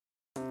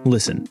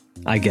Listen,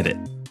 I get it.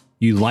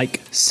 You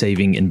like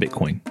saving in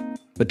Bitcoin.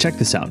 But check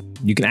this out.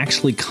 You can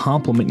actually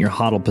complement your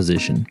HODL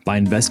position by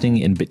investing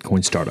in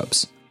Bitcoin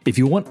startups. If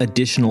you want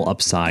additional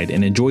upside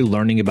and enjoy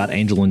learning about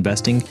angel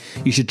investing,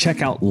 you should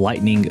check out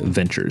Lightning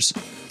Ventures.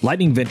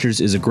 Lightning Ventures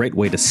is a great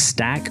way to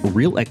stack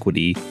real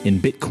equity in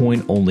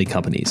Bitcoin-only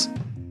companies.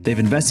 They've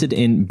invested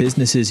in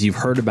businesses you've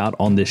heard about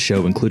on this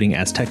show, including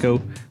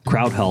Azteco,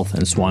 Crowd Health,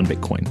 and Swan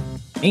Bitcoin.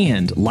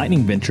 And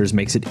Lightning Ventures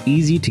makes it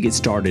easy to get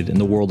started in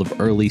the world of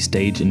early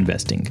stage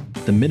investing.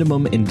 The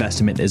minimum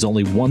investment is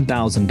only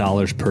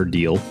 $1,000 per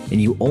deal,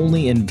 and you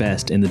only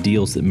invest in the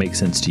deals that make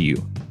sense to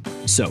you.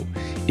 So,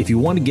 if you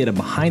want to get a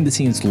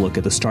behind-the-scenes look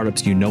at the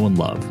startups you know and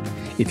love,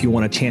 if you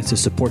want a chance to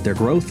support their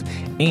growth,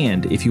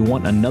 and if you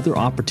want another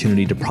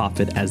opportunity to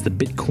profit as the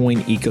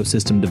Bitcoin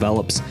ecosystem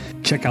develops,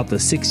 check out the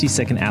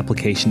 60-second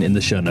application in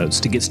the show notes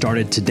to get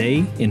started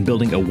today in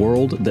building a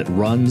world that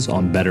runs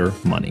on better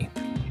money.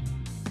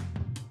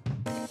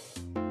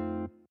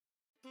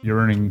 You're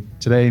earning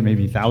today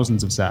maybe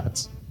thousands of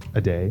sats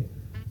a day.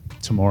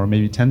 Tomorrow,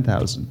 maybe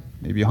 10,000,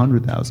 maybe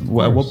 100,000.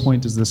 Well, at what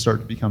point does this start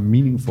to become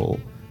meaningful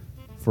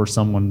for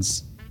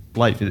someone's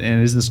life?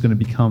 And is this going to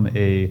become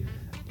a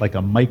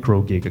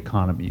micro gig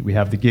economy? We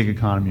have the gig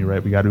economy,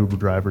 right? We got Uber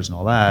drivers and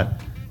all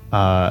that.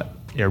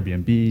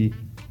 Airbnb.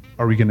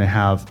 Are we going to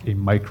have a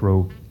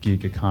micro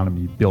gig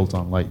economy built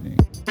on Lightning?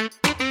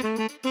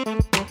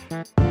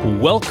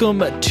 Welcome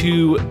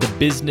to the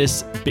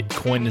Business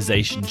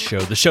Bitcoinization Show,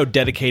 the show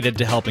dedicated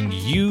to helping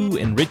you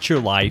enrich your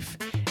life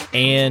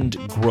and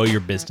grow your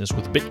business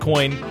with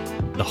Bitcoin,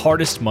 the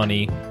hardest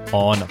money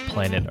on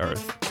planet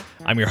Earth.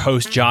 I'm your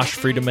host, Josh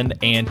Friedeman,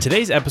 and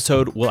today's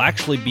episode will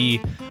actually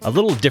be a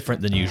little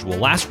different than usual.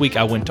 Last week,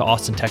 I went to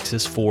Austin,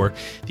 Texas for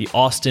the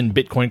Austin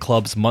Bitcoin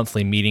Club's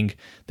monthly meeting.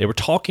 They were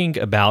talking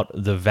about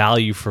the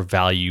value for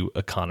value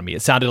economy.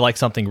 It sounded like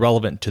something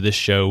relevant to this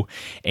show,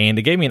 and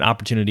it gave me an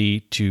opportunity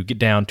to get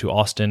down to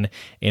Austin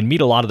and meet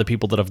a lot of the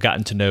people that I've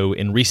gotten to know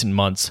in recent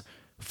months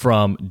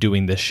from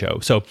doing this show.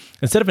 So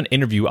instead of an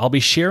interview, I'll be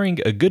sharing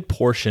a good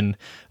portion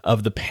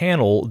of the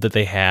panel that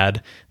they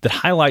had that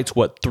highlights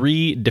what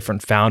 3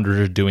 different founders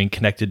are doing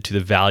connected to the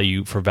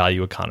value for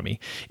value economy.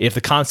 If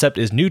the concept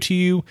is new to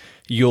you,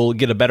 you'll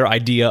get a better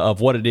idea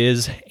of what it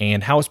is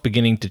and how it's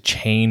beginning to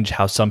change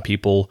how some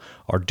people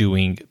are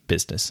doing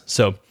business.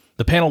 So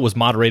the panel was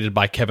moderated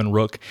by Kevin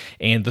Rook,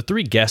 and the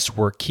 3 guests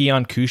were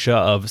Kian Kusha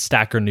of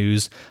Stacker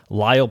News,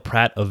 Lyle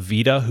Pratt of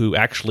Vita, who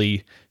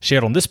actually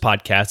shared on this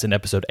podcast in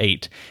episode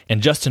 8,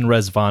 and Justin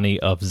Rezvani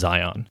of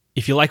Zion.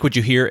 If you like what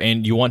you hear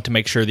and you want to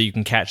make sure that you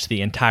can catch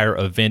the entire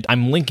event,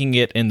 I'm linking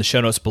it in the show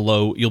notes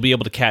below. You'll be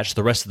able to catch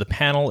the rest of the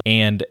panel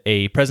and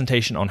a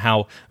presentation on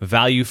how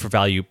value for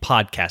value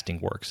podcasting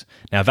works.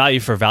 Now, value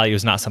for value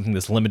is not something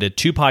that's limited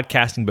to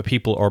podcasting, but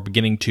people are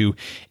beginning to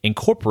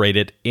incorporate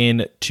it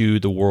into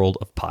the world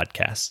of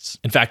podcasts.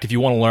 In fact, if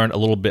you want to learn a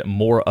little bit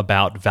more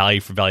about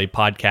value for value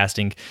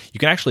podcasting, you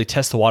can actually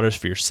test the waters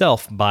for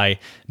yourself by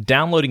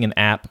downloading an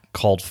app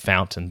called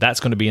Fountain.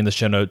 That's going to be in the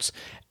show notes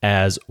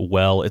as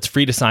well. It's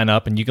free to sign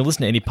up, and you can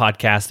listen to any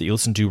podcast that you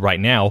listen to right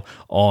now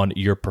on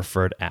your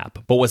preferred app.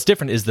 But what's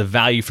different is the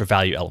value for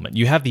value element.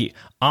 You have the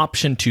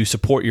option to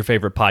support your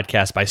favorite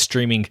podcast by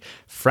streaming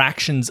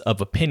fractions of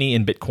a penny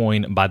in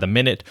Bitcoin by the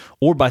minute,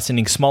 or by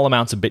sending small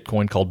amounts of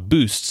Bitcoin called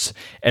boosts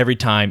every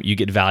time you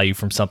get value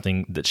from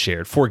something that's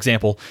shared. For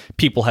example,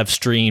 people have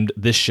streamed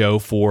this show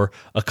for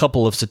a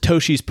couple of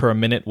Satoshis per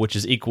minute, which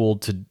is equal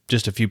to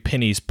just a few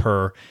pennies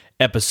per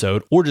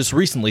episode. Or just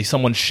recently,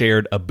 someone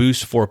shared a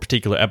boost for a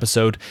particular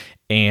episode,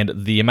 and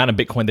the amount of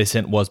Bitcoin they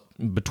sent was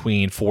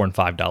between $4 and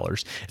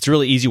 $5. It's a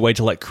really easy way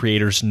to let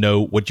creators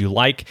know what you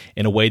like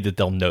in a way that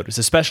they'll notice,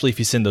 especially if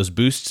you send those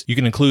boosts. You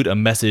can include a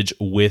message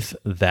with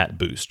that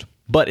boost.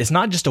 But it's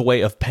not just a way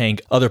of paying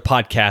other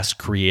podcast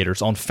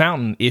creators. On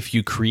Fountain, if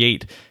you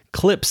create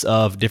clips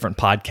of different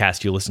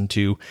podcasts you listen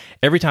to,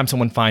 every time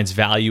someone finds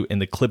value in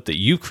the clip that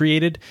you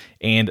created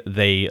and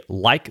they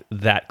like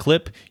that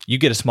clip, you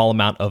get a small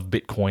amount of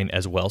Bitcoin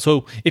as well.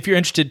 So if you're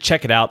interested,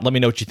 check it out. Let me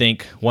know what you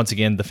think. Once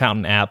again, the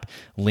Fountain app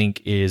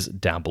link is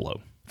down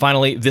below.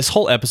 Finally, this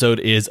whole episode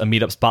is a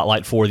meetup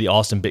spotlight for the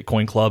Austin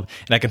Bitcoin Club,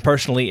 and I can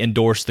personally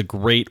endorse the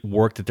great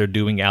work that they're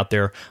doing out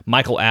there.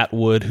 Michael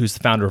Atwood, who's the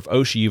founder of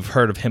Oshi, you've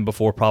heard of him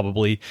before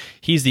probably.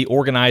 He's the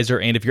organizer,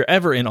 and if you're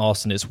ever in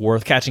Austin, it's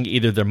worth catching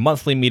either their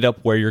monthly meetup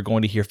where you're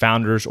going to hear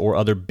founders or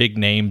other big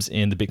names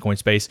in the Bitcoin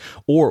space,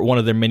 or one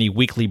of their many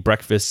weekly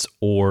breakfasts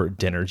or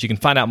dinners. You can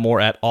find out more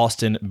at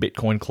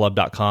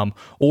austinbitcoinclub.com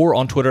or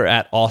on Twitter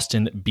at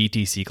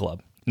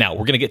austinbtcclub. Now, we're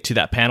going to get to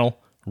that panel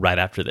right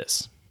after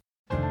this.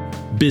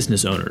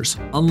 Business owners,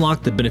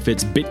 unlock the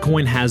benefits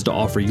Bitcoin has to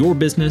offer your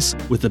business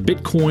with the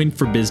Bitcoin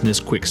for Business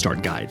Quick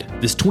Start Guide.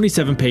 This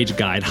 27-page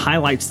guide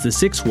highlights the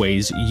 6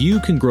 ways you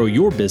can grow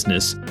your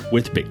business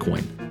with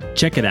Bitcoin.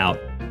 Check it out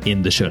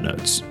in the show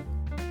notes.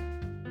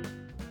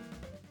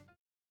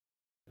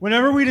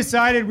 Whenever we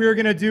decided we were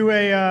going to do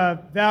a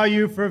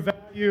value for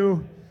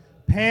value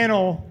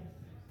panel,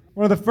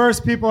 one of the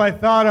first people I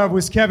thought of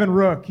was Kevin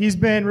Rook. He's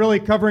been really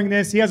covering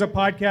this. He has a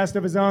podcast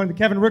of his own, The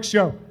Kevin Rook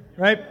Show,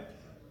 right?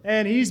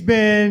 and he's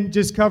been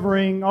just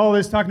covering all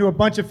this, talking to a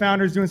bunch of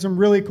founders, doing some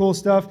really cool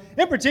stuff.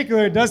 In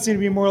particular, it does seem to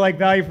be more like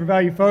value for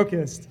value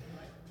focused.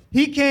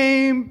 He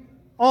came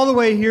all the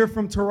way here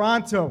from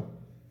Toronto.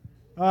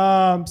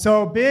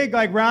 So big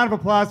round of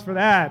applause for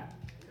that.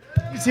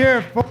 He's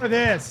here for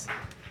this.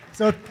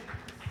 So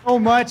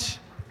much.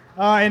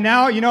 And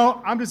now,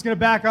 I'm just going to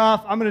back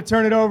off. I'm going to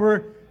turn it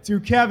over to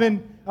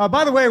Kevin.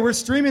 By the way, we're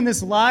streaming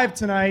this live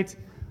tonight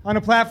on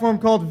a platform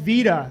called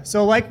Vita.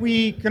 So like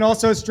we can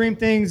also stream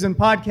things in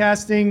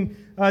podcasting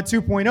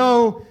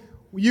 2.0,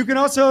 you can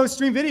also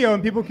stream video,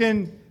 and people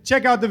can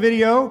check out the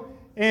video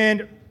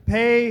and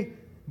pay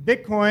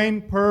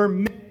Bitcoin per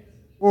minute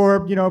or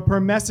per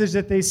message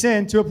that they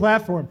send to a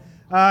platform.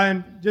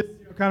 And just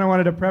kind of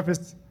wanted to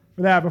preface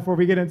for that before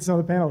we get into some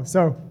of the panel.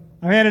 So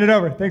I'm handing it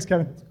over. Thanks,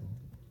 Kevin.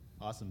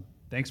 Awesome.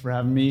 Thanks for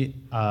having me.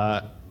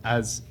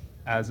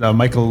 As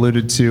Michael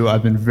alluded to,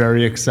 I've been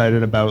very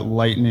excited about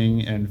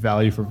Lightning and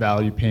value for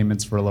value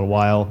payments for a little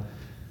while.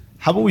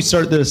 How about we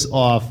start this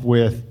off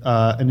with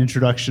an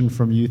introduction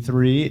from you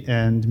three,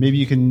 and maybe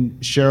you can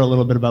share a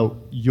little bit about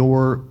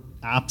your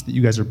apps that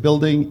you guys are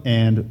building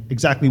and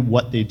exactly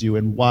what they do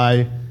and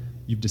why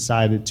you've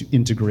decided to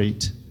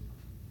integrate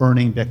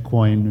earning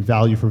Bitcoin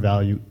value for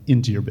value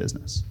into your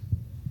business.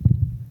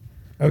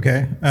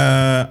 Okay,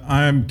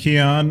 I'm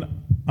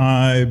Keon.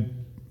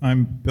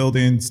 I'm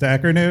building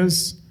Stacker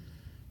News,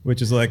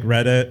 which is like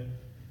Reddit,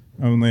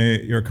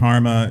 only your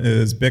karma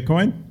is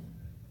Bitcoin.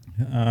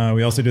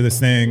 We also do this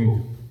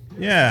thing,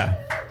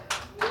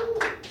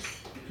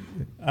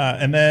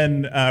 and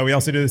then we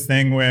also do this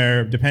thing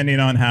where, depending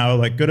on how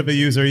good of a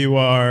user you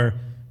are,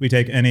 we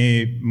take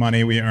any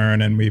money we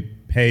earn and we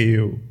pay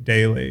you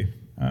daily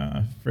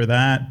for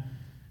that.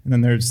 And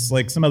then there's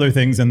some other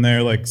things in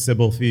there like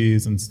Sybil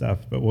fees and stuff,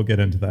 but we'll get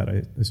into that,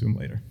 I assume,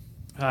 later.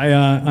 Hi,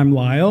 I'm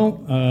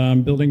Lyle.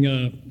 I'm building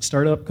a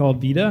startup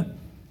called Vita.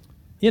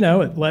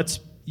 It lets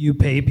you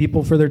pay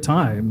people for their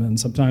time, and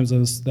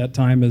sometimes that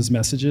time is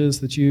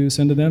messages that you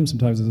send to them.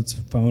 Sometimes it's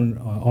phone,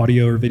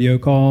 audio or video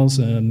calls,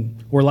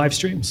 or live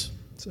streams.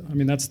 So,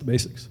 that's the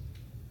basics.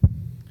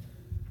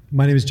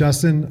 My name is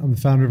Justin. I'm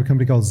the founder of a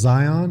company called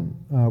Zion.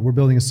 We're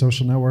building a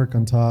social network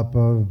on top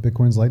of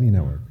Bitcoin's Lightning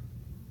Network.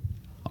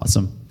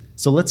 Awesome.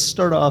 So let's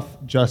start off,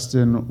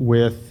 Justin,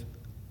 with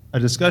a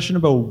discussion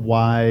about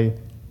why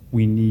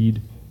we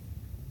need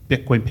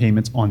Bitcoin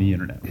payments on the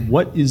internet.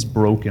 What is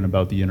broken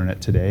about the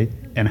internet today,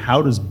 and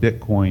how do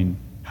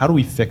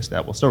we fix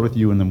that? We'll start with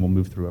you, and then we'll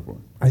move through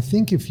everyone. I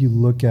think if you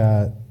look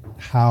at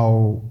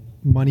how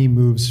money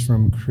moves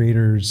from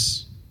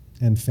creators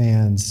and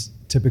fans,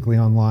 typically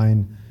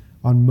online,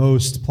 on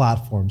most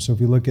platforms. So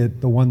if you look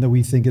at the one that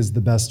we think is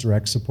the best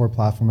direct support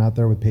platform out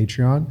there with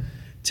Patreon,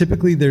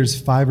 typically there's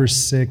 5 or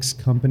 6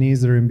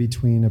 companies that are in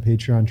between a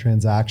Patreon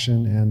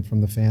transaction and from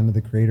the fan to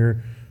the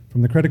creator.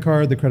 From the credit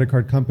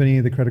card company,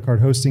 the credit card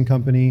hosting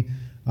company,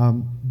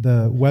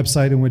 the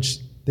website in which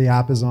the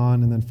app is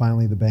on, and then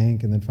finally the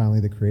bank, and then finally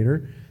the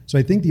creator. So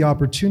I think the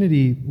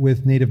opportunity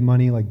with native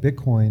money like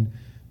Bitcoin,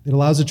 it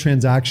allows a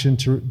transaction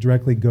to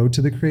directly go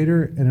to the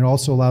creator, and it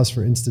also allows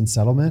for instant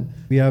settlement.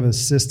 We have a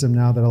system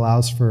now that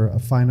allows for a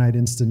finite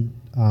instant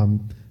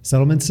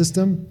settlement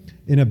system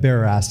in a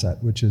bearer asset,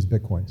 which is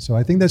Bitcoin. So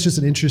I think that's just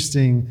an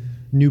interesting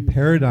new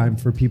paradigm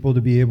for people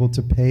to be able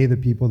to pay the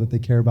people that they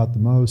care about the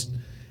most.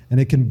 And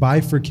it can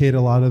bifurcate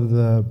a lot of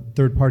the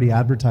third-party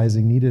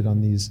advertising needed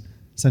on these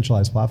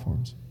centralized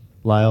platforms.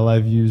 Lyle,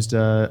 I've used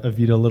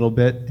Avita a little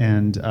bit,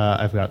 and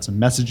I've got some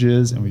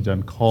messages, and we've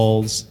done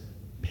calls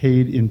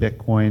paid in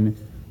Bitcoin.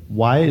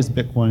 Why is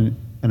Bitcoin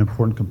an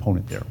important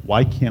component there?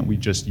 Why can't we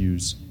just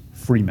use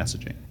free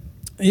messaging?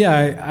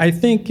 Yeah, I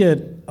think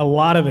a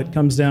lot of it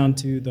comes down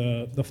to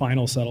the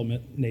final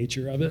settlement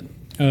nature of it.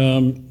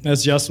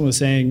 As Justin was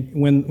saying,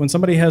 when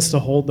somebody has to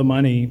hold the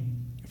money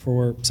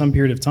for some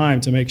period of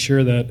time to make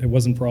sure that it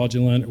wasn't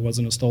fraudulent, it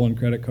wasn't a stolen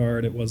credit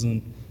card, it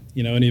wasn't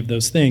any of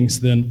those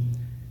things, then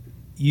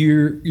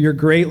you're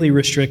greatly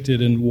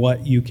restricted in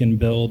what you can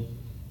build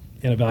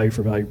in a value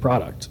for value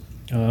product.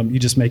 You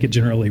just make it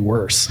generally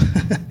worse.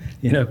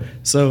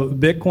 So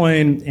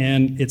Bitcoin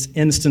and its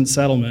instant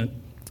settlement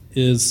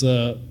is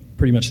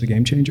pretty much the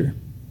game changer.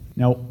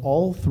 Now,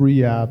 all 3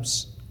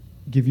 apps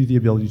give you the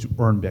ability to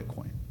earn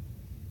Bitcoin.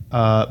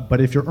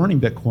 But if you're earning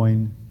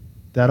Bitcoin,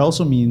 that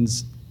also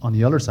means on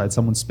the other side,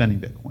 someone's spending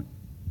Bitcoin.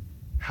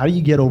 How do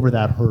you get over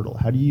that hurdle?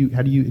 How do you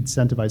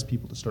incentivize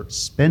people to start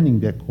spending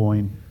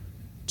Bitcoin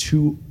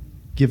to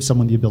give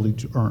someone the ability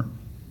to earn?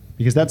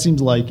 Because that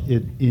seems like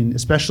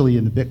especially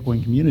in the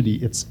Bitcoin community,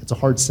 it's a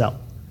hard sell.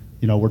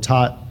 We're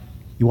taught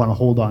you want to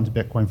hold on to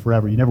Bitcoin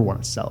forever. You never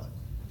want to sell it.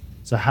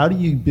 So how do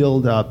you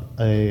build up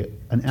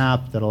an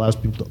app that allows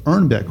people to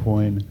earn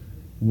Bitcoin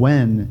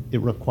when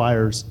it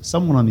requires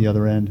someone on the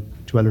other end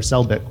to either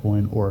sell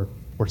Bitcoin or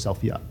sell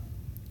fiat?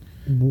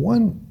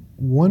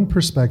 One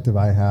perspective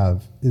I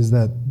have is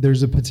that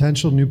there's a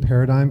potential new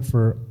paradigm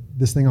for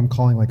this thing I'm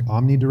calling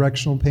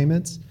omnidirectional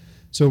payments.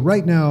 So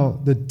right now,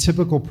 the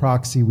typical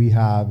proxy we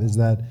have is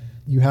that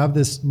you have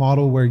this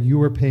model where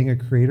you are paying a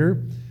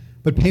creator,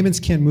 but payments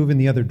can't move in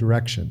the other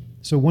direction.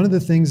 So one of the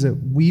things that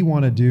we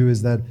want to do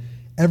is that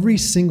every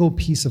single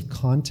piece of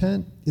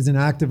content is an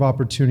active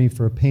opportunity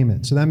for a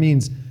payment. So that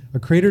means a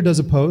creator does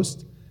a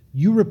post,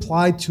 you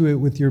reply to it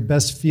with your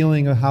best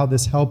feeling of how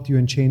this helped you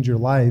and changed your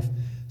life.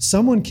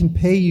 Someone can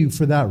pay you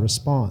for that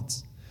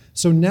response.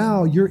 So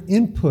now your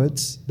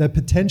inputs that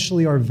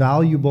potentially are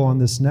valuable on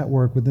this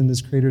network within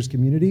this creators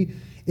community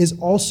is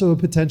also a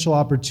potential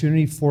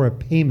opportunity for a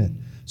payment.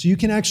 So you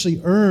can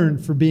actually earn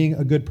for being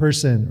a good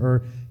person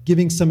or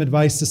giving some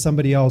advice to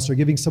somebody else or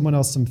giving someone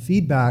else some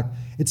feedback.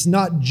 It's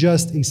not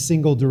just a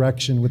single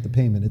direction with the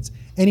payment. It's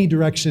any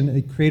direction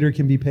a creator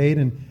can be paid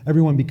and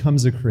everyone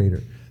becomes a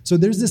creator. So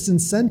there's this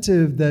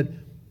incentive that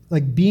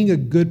like being a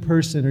good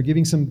person or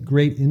giving some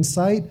great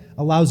insight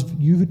allows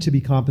you to be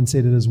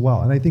compensated as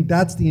well. And I think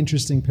that's the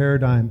interesting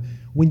paradigm.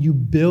 When you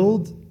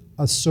build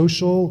a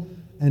social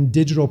and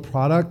digital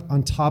product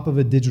on top of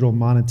a digital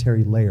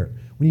monetary layer.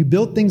 When you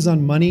build things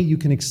on money, you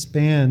can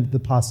expand the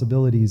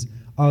possibilities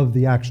of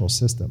the actual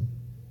system.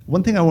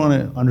 One thing I want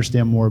to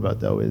understand more about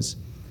though is,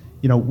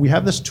 we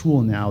have this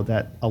tool now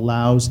that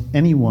allows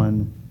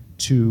anyone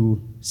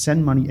to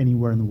send money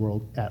anywhere in the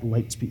world at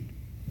light speed.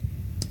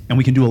 And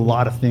we can do a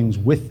lot of things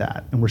with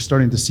that. And we're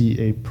starting to see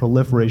a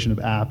proliferation of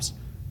apps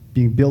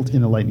being built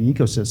in the Lightning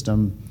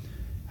ecosystem.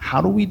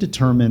 How do we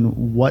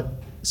determine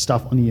what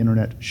stuff on the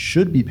internet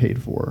should be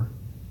paid for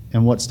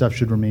and what stuff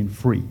should remain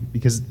free?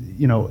 Because,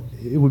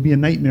 it would be a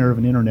nightmare of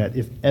an internet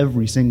if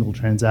every single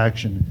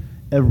transaction,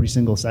 every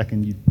single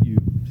second you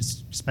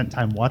spent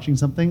time watching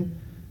something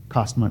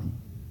cost money.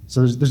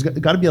 So there's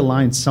got to be a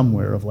line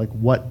somewhere of like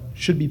what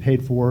should be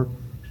paid for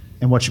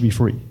and what should be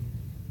free.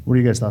 What are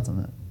your guys' thoughts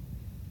on that?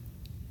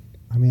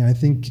 I mean, I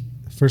think,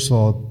 first of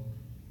all,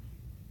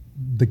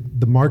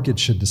 the market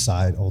should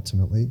decide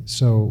ultimately.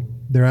 So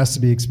there has to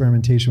be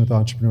experimentation with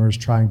entrepreneurs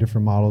trying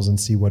different models and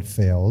see what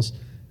fails.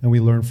 And we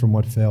learn from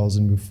what fails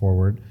and move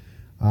forward.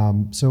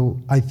 So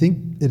I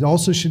think it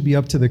also should be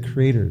up to the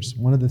creators.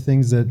 One of the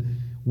things that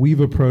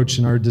we've approached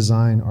in our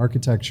design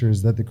architecture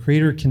is that the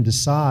creator can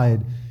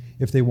decide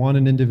if they want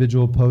an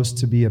individual post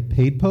to be a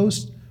paid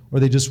post or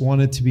they just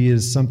want it to be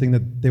as something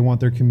that they want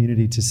their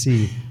community to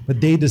see.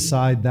 But they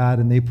decide that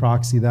and they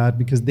proxy that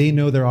because they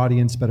know their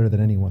audience better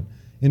than anyone.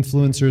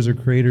 Influencers or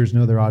creators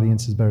know their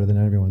audiences better than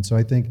everyone. So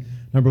I think,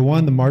 number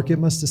one, the market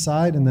must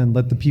decide, and then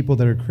let the people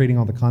that are creating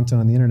all the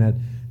content on the internet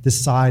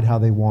decide how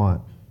they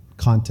want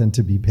content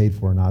to be paid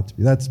for or not to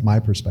be. That's my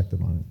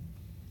perspective on it.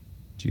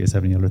 Do you guys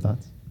have any other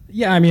thoughts?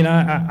 Yeah, I mean,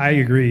 I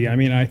agree. I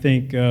mean, I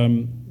think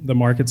the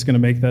market's going to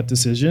make that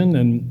decision,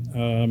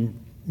 and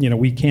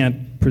we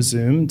can't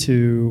presume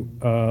to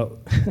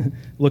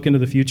look into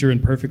the future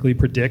and perfectly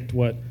predict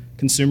what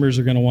consumers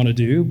are going to want to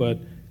do. But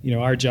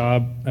our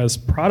job as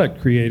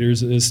product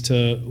creators is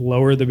to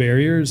lower the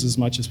barriers as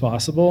much as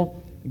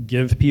possible,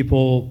 give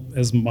people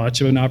as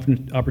much of an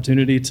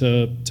opportunity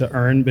to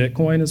earn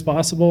Bitcoin as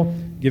possible,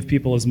 give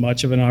people as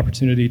much of an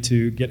opportunity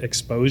to get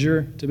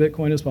exposure to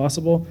Bitcoin as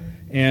possible,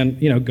 and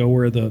go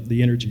where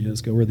the energy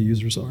is, go where the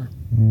users are.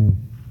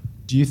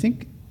 Do you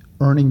think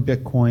earning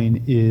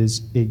Bitcoin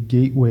is a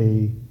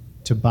gateway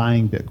to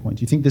buying Bitcoin?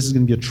 Do you think this is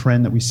going to be a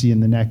trend that we see in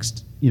the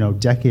next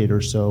decade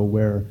or so,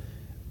 where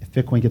if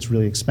Bitcoin gets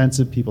really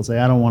expensive, people say,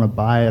 I don't want to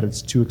buy it,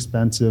 it's too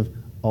expensive,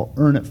 I'll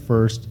earn it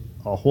first,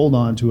 I'll hold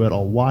on to it,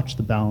 I'll watch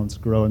the balance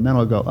grow, and then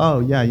I'll go,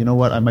 oh yeah, you know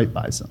what, I might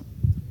buy some.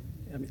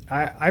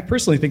 I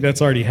personally think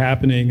that's already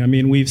happening. I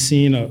mean, we've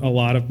seen a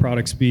lot of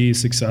products be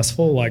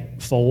successful,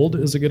 like Fold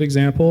is a good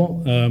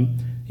example.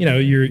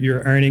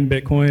 You're earning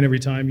Bitcoin every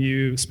time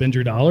you spend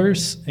your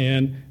dollars,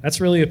 and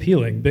that's really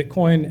appealing.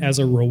 Bitcoin as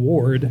a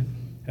reward,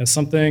 as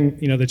something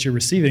that you're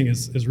receiving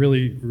is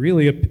really,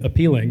 really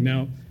appealing.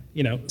 Now,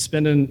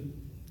 spending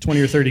 20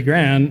 or 30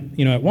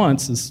 grand, at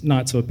once is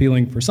not so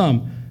appealing for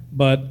some,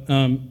 but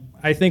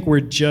I think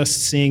we're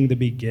just seeing the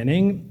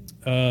beginning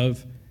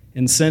of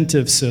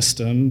incentive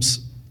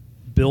systems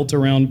built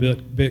around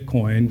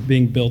Bitcoin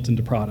being built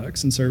into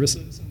products and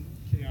services. And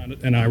Keon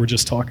and I were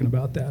just talking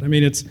about that. I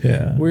mean,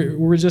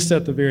 we're just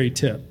at the very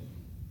tip.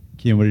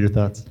 Keon, what are your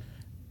thoughts?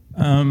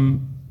 I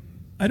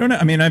don't know.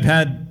 I mean,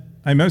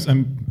 I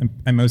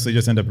mostly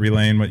just end up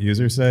relaying what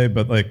users say,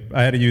 but like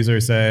I had a user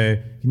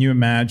say, can you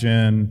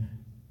imagine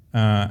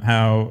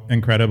how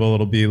incredible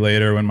it'll be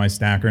later when my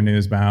Stacker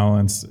News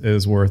balance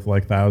is worth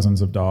like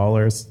thousands of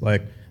dollars,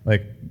 like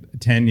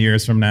 10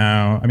 years from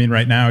now. I mean,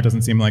 right now it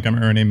doesn't seem like I'm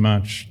earning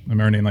much.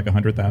 I'm earning like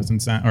 100,000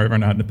 sats, or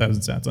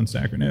 100,000 sats on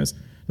Stacker News.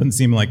 Doesn't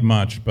seem like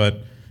much,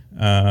 but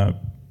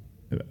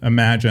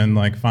imagine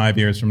like 5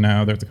 years from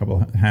now, there's a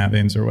couple of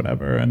halvings or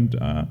whatever, and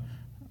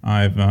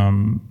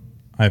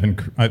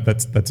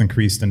that's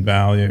increased in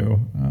value,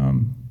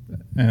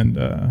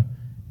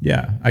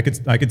 yeah, I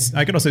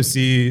could also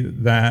see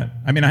that.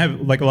 I mean, I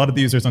have like a lot of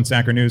the users on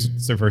Stacker News,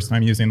 it's their first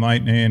time using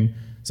Lightning.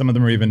 Some of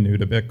them are even new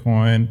to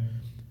Bitcoin.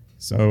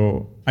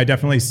 So I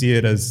definitely see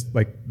it as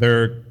like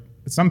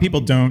some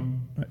people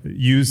don't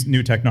use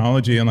new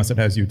technology unless it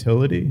has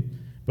utility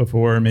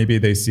before maybe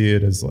they see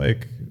it as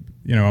like,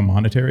 a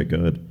monetary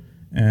good.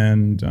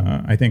 And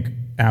I think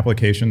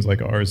applications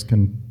like ours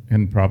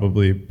can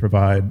probably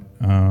provide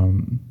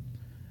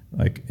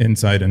like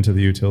insight into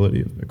the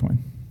utility of Bitcoin.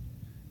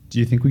 Do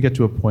you think we get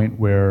to a point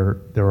where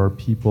there are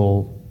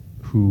people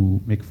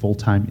who make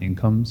full-time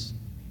incomes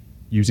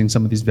using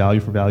some of these value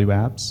for value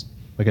apps?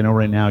 Like I know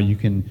right now you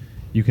can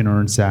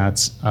earn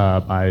sats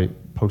by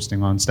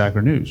posting on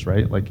Stacker News,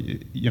 right? Like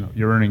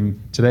you're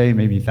earning today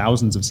maybe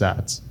thousands of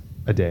sats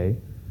a day.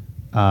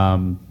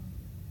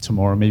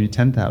 Tomorrow maybe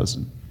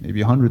 10,000,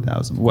 maybe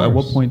 100,000. At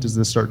what point does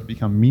this start to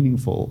become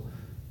meaningful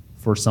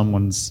for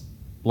someone's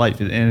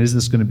life? And is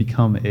this going to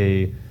become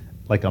a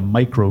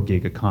micro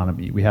gig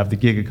economy? We have the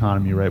gig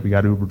economy, right? We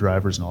got Uber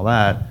drivers and all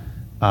that.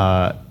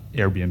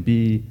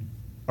 Airbnb.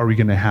 Are we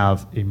going to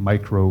have a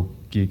micro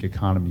gig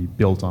economy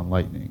built on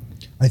Lightning?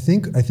 I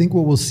think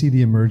what we'll see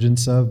the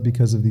emergence of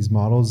because of these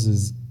models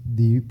is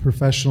the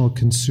professional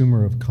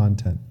consumer of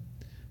content.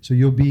 So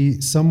you'll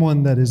be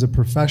someone that is a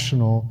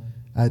professional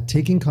at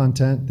taking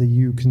content that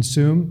you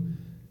consume,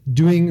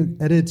 doing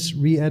edits,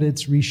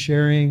 re-edits,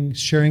 resharing,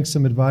 sharing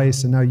some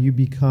advice, and now you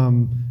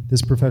become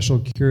this professional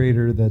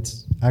curator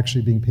that's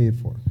actually being paid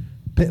for.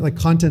 Like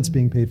content's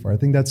being paid for. I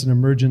think that's an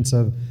emergence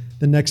of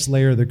the next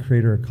layer of the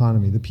creator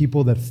economy. The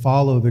people that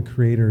follow the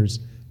creators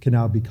can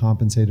now be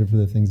compensated for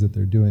the things that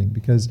they're doing.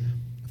 Because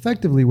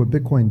effectively what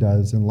Bitcoin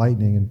does, and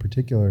Lightning in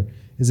particular,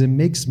 is it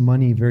makes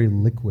money very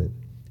liquid.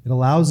 It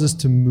allows us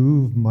to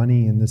move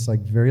money in this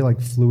very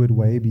fluid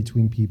way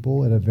between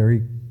people at a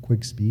very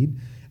quick speed.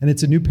 And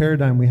it's a new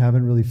paradigm we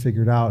haven't really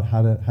figured out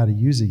how to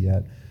use it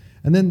yet.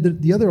 And then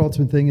the other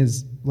ultimate thing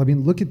is,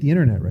 look at the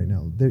internet right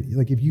now.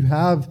 If you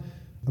have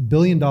 $1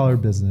 billion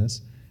business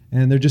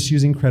and they're just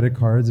using credit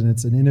cards and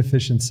it's an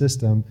inefficient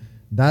system,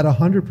 that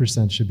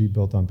 100% should be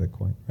built on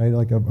Bitcoin, right?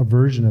 Like a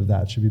version of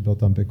that should be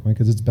built on Bitcoin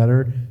because it's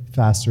better,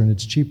 faster, and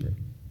it's cheaper.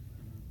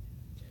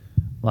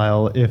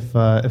 Lyle, if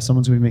someone's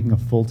going to be making a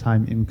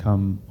full-time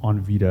income on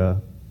Vita,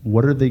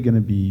 what are they going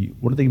to be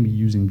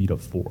using Vita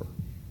for?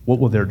 What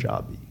will their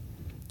job be?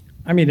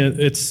 I mean,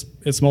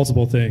 it's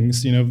multiple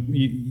things. We're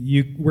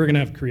going to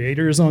have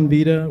creators on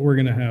Vita. We're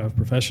going to have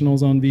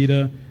professionals on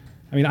Vita.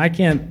 I mean, I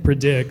can't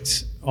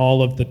predict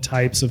all of the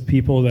types of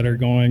people that are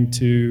going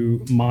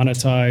to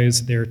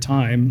monetize their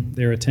time,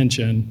 their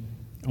attention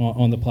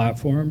on the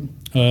platform.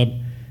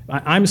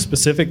 I'm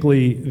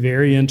specifically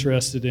very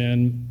interested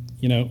in,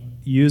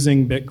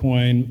 using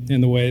Bitcoin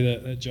in the way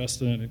that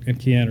Justin and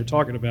Kian are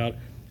talking about,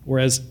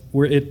 where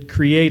it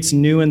creates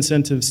new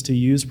incentives to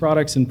use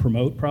products and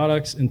promote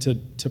products and to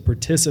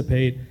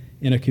participate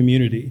in a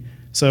community.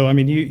 So, I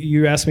mean,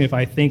 you asked me if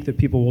I think that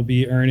people will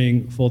be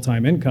earning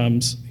full-time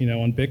incomes,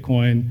 on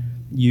Bitcoin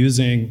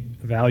using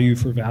value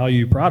for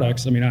value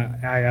products. I mean,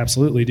 I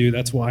absolutely do.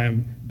 That's why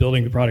I'm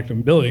building the product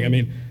I'm building. I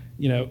mean,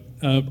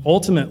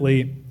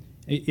 ultimately,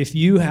 if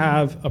you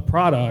have a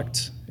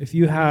product, if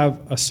you have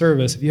a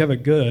service, if you have a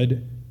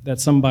good that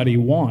somebody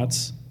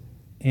wants,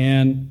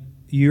 and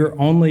you're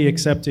only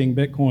accepting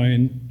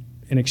Bitcoin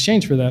in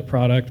exchange for that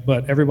product,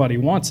 but everybody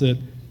wants it,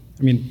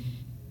 I mean,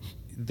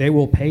 they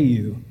will pay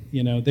you.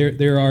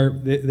 There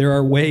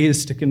are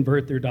ways to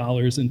convert their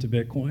dollars into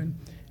Bitcoin.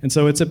 And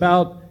so it's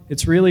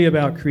really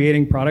about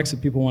creating products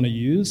that people want to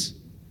use.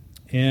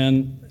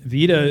 And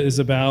Vita is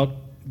about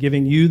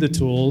giving you the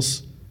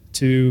tools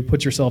to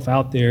put yourself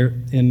out there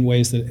in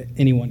ways that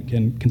anyone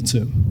can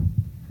consume.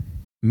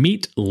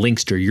 Meet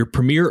Linkster, your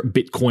premier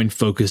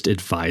Bitcoin-focused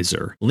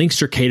advisor.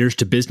 Linkster caters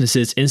to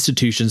businesses,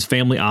 institutions,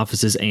 family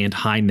offices, and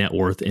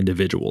high-net-worth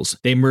individuals.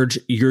 They merge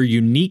your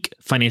unique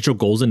financial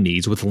goals and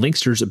needs with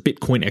Linkster's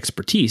Bitcoin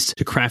expertise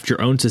to craft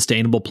your own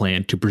sustainable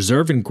plan to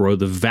preserve and grow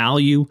the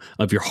value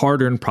of your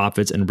hard-earned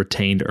profits and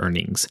retained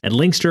earnings. At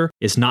Linkster,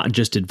 it's not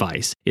just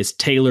advice, it's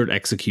tailored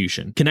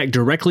execution. Connect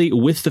directly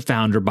with the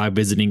founder by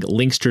visiting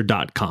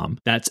linkster.com.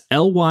 That's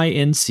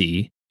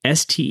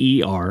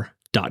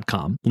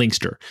LYNCSTER.com.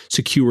 Linkster.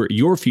 Secure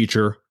your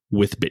future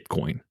with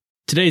Bitcoin.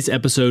 Today's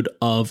episode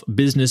of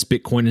Business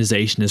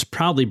Bitcoinization is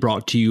proudly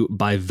brought to you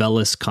by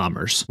Velis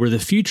Commerce, where the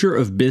future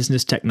of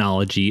business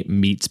technology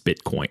meets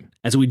Bitcoin.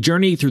 As we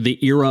journey through the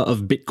era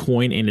of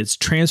Bitcoin and its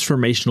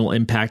transformational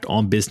impact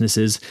on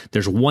businesses,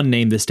 there's one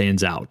name that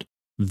stands out: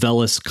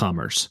 Velis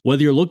Commerce.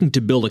 Whether you're looking to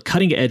build a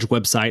cutting-edge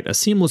website, a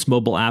seamless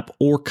mobile app,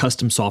 or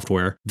custom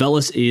software,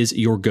 Velis is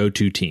your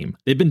go-to team.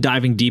 They've been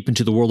diving deep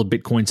into the world of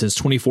Bitcoin since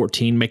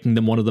 2014, making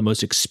them one of the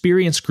most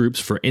experienced groups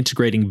for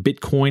integrating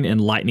Bitcoin and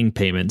Lightning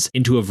payments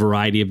into a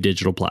variety of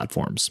digital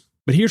platforms.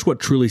 But here's what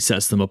truly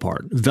sets them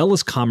apart.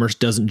 Velis Commerce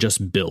doesn't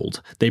just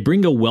build. They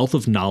bring a wealth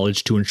of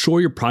knowledge to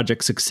ensure your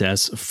project's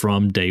success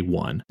from day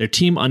one. Their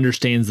team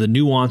understands the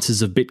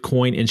nuances of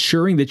Bitcoin,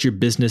 ensuring that your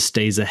business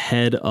stays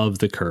ahead of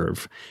the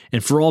curve.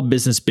 And for all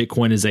business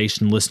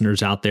Bitcoinization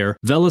listeners out there,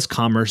 Velis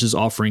Commerce is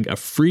offering a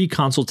free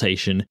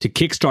consultation to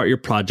kickstart your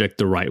project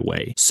the right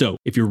way. So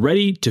if you're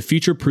ready to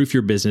future-proof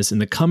your business in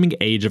the coming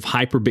age of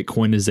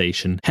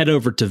hyper-Bitcoinization, head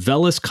over to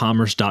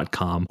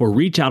veliscommerce.com or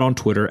reach out on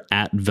Twitter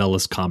at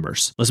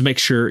veliscommerce. Let's make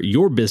sure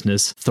your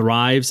business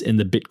thrives in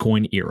the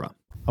Bitcoin era.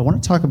 I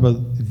want to talk about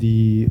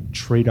the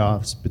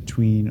trade-offs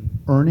between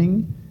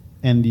earning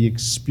and the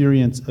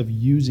experience of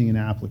using an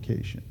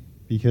application,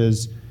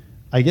 because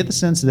I get the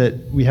sense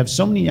that we have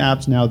so many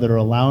apps now that are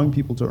allowing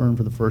people to earn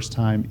for the first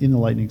time in the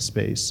Lightning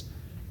space.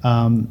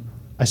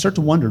 I start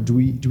to wonder, do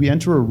we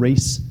enter a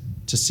race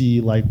to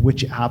see like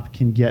which app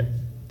can get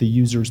the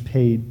users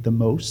paid the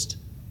most?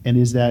 And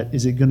is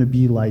it going to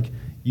be like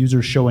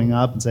users showing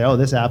up and say, oh,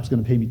 this app's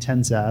going to pay me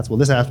 10 sats. Well,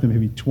 this app's going to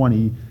pay me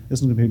 20.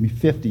 This one's going to pay me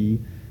 50.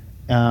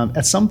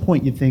 At some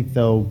point, you think,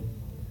 though,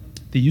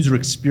 the user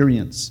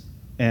experience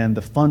and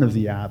the fun of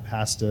the app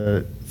has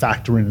to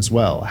factor in as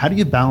well. How do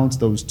you balance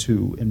those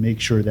two and make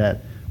sure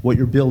that what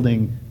you're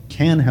building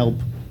can help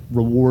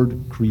reward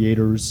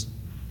creators,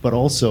 but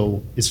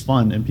also is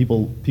fun and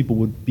people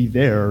would be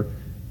there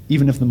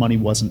even if the money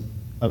wasn't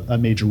a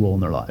major role in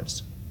their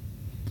lives?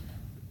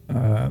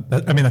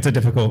 That's a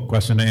difficult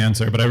question to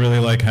answer, but I really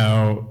like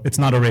how it's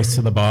not a race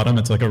to the bottom,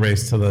 it's like a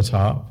race to the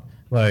top.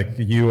 Like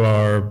you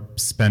are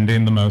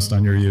spending the most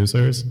on your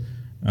users.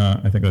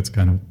 I think that's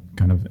kind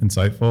of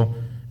insightful.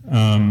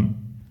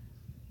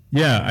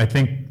 I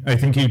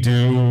think you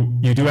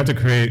do have to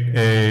create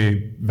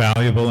a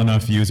valuable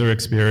enough user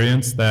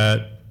experience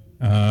that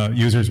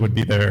users would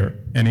be there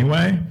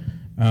anyway.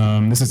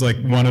 This is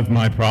like one of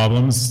my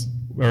problems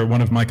or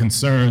one of my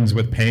concerns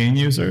with paying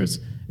users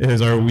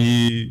is are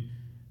we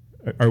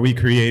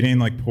creating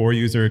like poor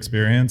user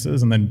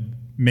experiences and then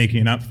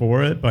making up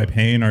for it by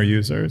paying our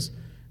users?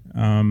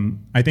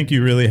 I think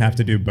you really have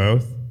to do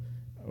both.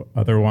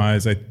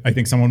 Otherwise, I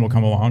think someone will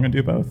come along and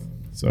do both.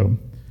 So,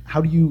 how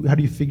do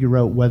you figure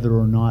out whether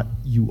or not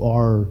you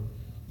are,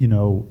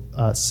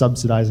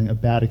 subsidizing a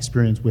bad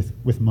experience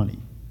with money?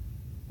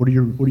 What are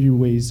your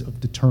ways of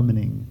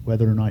determining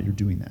whether or not you're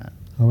doing that?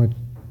 How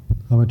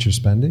much you're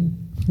spending?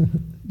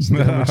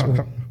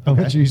 How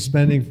much are you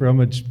spending for how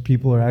much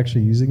people are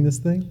actually using this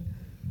thing?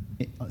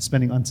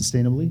 Spending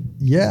unsustainably?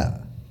 Yeah.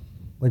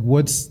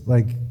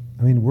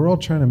 We're all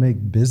trying to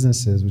make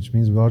businesses, which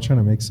means we're all trying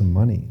to make some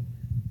money.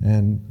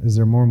 And is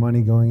there more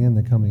money going in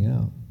than coming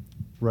out?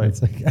 Right.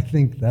 It's like, I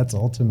think that's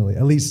ultimately,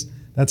 at least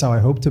that's how I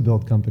hope to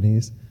build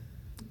companies.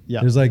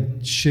 Yeah. There's like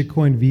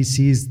shitcoin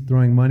VCs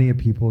throwing money at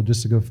people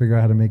just to go figure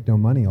out how to make no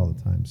money all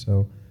the time.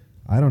 So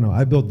I don't know.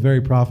 I built very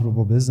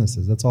profitable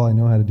businesses. That's all I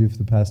know how to do for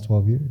the past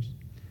 12 years.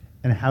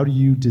 And how do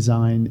you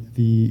design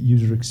the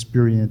user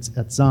experience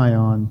at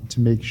Zion to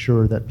make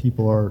sure that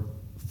people are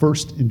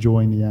first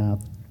enjoying the app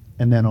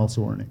and then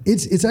also earning?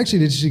 It's actually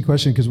an interesting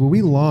question because when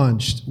we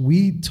launched,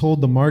 we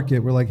told the market,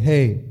 we're like,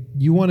 hey,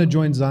 you want to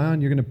join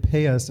Zion, you're going to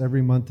pay us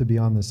every month to be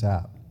on this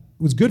app.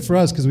 It was good for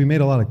us because we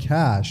made a lot of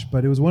cash,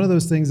 but it was one of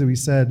those things that we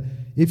said,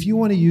 if you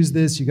want to use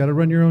this, you got to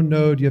run your own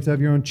node, you have to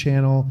have your own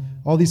channel,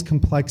 all these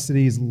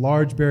complexities,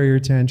 large barrier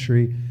to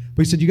entry. But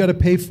we said, you got to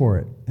pay for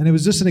it. And it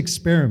was just an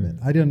experiment.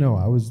 I didn't know.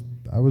 I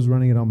was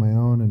running it on my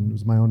own and it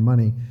was my own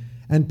money.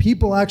 And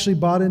people actually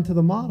bought into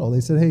the model.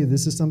 They said, hey,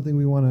 this is something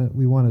we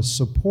want to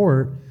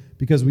support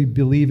because we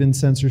believe in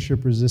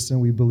censorship resistance,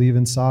 we believe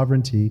in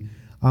sovereignty.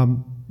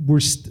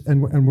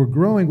 We're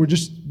growing.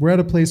 We're at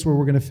a place where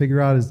we're going to figure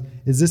out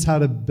is this how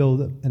to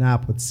build an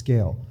app with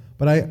scale?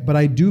 But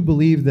I do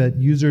believe that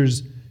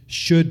users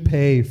should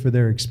pay for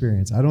their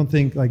experience. I don't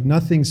think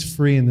nothing's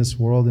free in this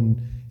world,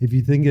 and if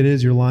you think it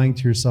is, you're lying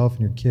to yourself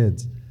and your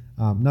kids.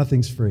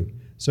 Nothing's free.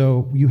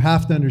 So you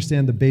have to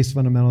understand the base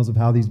fundamentals of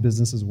how these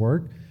businesses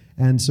work.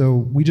 And so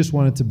we just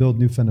wanted to build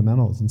new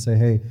fundamentals and say,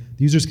 hey,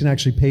 the users can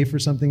actually pay for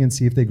something and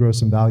see if they grow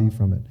some value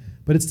from it.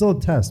 But it's still a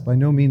test. By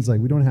no means,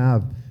 we don't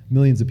have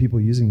millions of people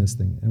using this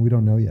thing, and we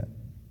don't know yet.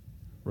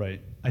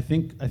 Right. I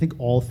think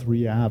all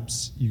three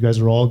apps, you guys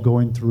are all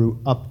going through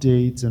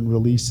updates and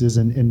releases,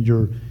 and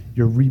you're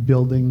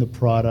rebuilding the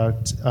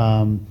product.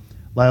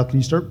 Lyle, can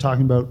you start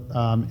talking about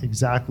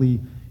exactly,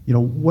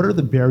 what are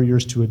the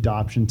barriers to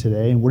adoption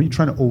today, and what are you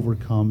trying to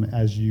overcome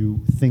as you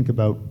think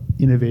about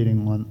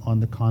innovating on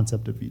the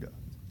concept of Vita?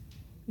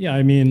 Yeah,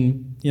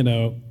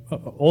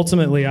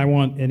 ultimately, I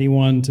want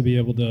anyone to be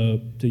able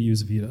to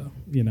use Vita.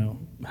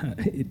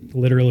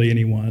 Literally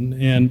anyone.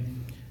 And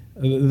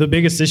the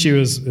biggest issue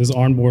is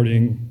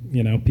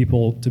onboarding,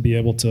 people to be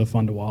able to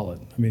fund a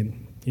wallet.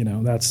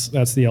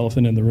 That's the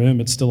elephant in the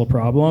room. It's still a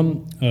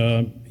problem.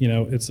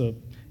 It's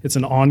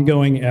an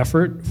ongoing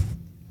effort,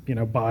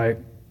 by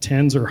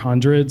tens or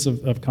hundreds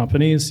of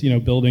companies,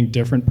 building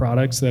different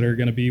products that are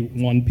going to be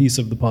one piece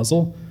of the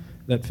puzzle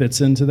that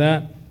fits into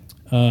that.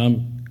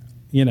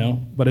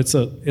 But it's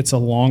a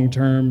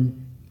long-term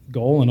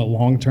goal and a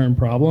long-term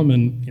problem,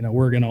 and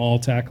we're going to all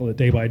tackle it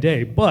day by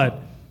day. But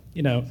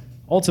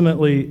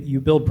ultimately, you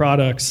build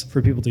products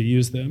for people to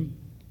use them,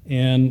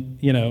 and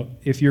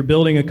if you're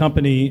building a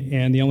company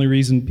and the only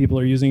reason people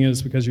are using it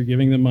is because you're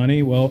giving them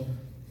money, well,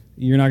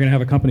 you're not going to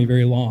have a company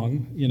very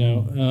long.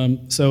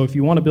 So if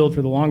you want to build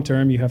for the long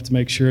term, you have to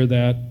make sure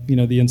that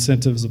the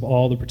incentives of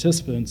all the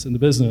participants in the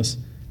business,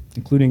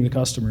 including the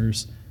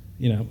customers,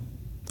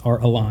 are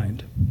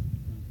aligned.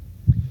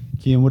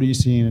 Kian, what are you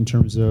seeing in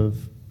terms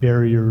of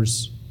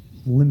barriers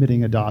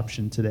limiting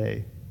adoption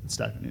today at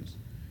Stack News?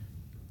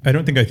 I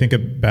don't think I think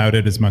about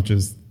it as much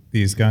as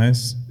these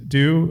guys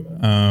do.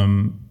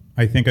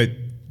 I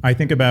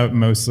think about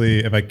mostly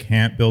if I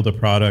can't build a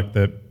product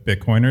that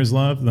Bitcoiners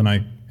love, then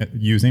I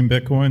using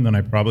Bitcoin, then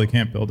I probably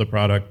can't build a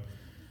product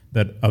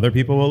that other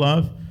people will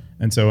love.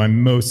 And so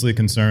I'm mostly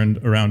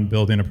concerned around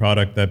building a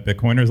product that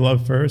Bitcoiners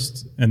love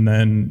first, and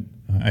then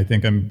I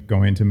think I'm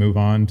going to move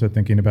on to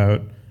thinking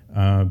about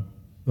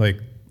like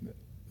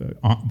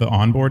the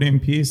onboarding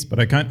piece.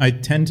 But I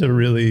tend to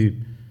really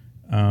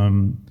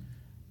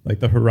like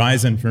the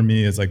horizon for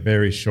me is like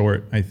very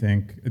short. I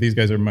think these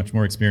guys are much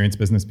more experienced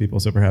business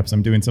people, so perhaps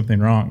I'm doing something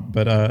wrong.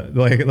 But I'm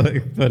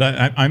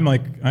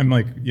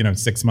like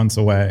 6 months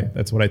away.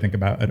 That's what I think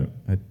about.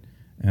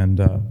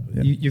 Yeah.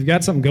 You've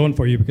got something going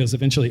for you because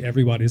eventually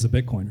everybody's a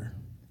Bitcoiner.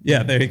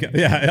 Yeah, there you go.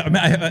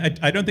 Yeah,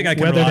 I don't think I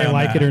can whether rely they on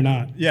like that. it or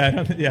not.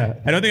 Yeah,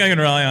 I don't think I can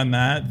rely on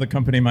that. The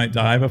company might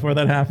die before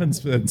that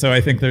happens. So I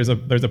think there's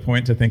a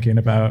point to thinking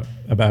about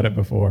it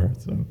before.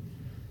 So,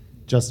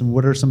 Justin,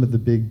 what are some of the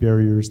big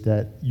barriers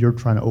that you're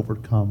trying to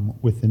overcome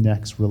with the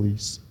next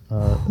release?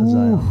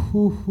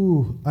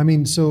 Zion? I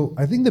mean, so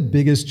I think the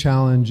biggest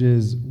challenge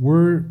is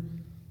we're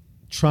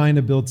trying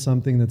to build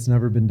something that's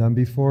never been done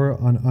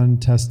before on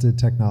untested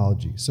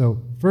technology.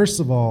 So first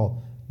of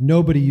all,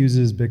 nobody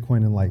uses Bitcoin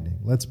and Lightning.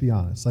 Let's be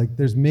honest. Like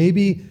there's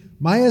maybe,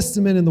 my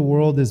estimate in the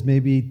world is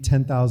maybe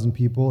 10,000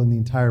 people in the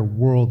entire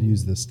world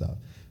use this stuff.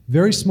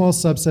 Very small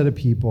subset of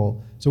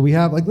people. So we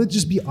have, like, let's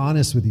just be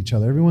honest with each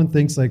other. Everyone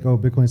thinks like, oh,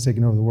 Bitcoin's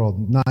taking over the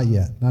world. Not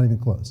yet, not even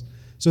close.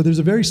 So there's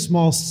a very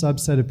small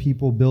subset of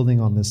people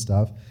building on this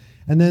stuff.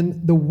 And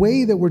then the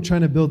way that we're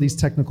trying to build these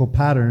technical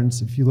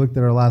patterns, if you looked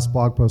at our last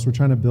blog post, we're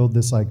trying to build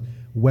this like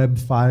Web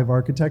 5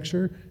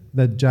 architecture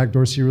that Jack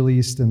Dorsey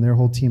released and their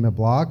whole team at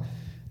Block.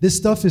 This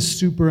stuff is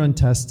super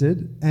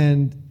untested,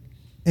 and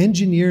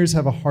engineers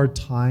have a hard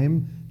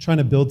time trying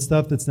to build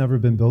stuff that's never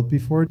been built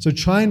before. So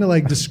trying to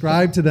like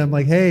describe to them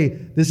like, hey,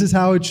 this is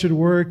how it should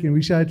work and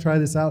we should try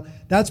this out.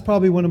 That's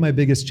probably one of my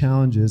biggest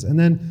challenges. And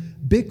then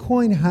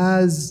Bitcoin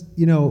has,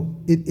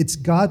 it's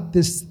got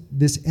this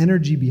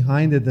energy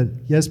behind it that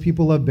yes,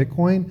 people love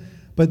Bitcoin,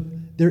 but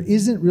there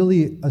isn't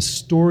really a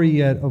story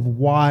yet of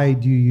why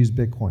do you use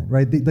Bitcoin,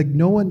 right?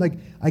 No one,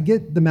 I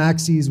get the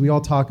maxis, we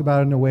all talk about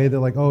it in a way that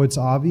like, oh, it's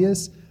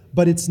obvious,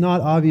 but it's not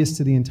obvious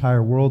to the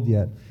entire world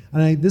yet.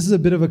 And this is a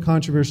bit of a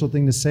controversial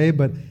thing to say,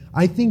 but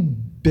I think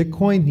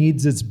Bitcoin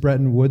needs its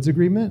Bretton Woods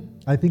agreement.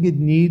 I think it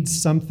needs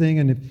something,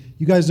 and if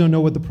you guys don't know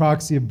what the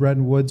proxy of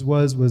Bretton Woods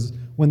was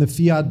when the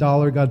fiat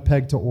dollar got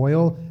pegged to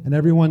oil, and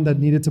everyone that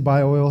needed to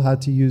buy oil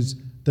had to use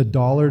the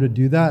dollar to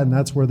do that, and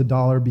that's where the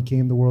dollar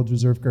became the world's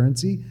reserve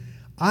currency.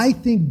 I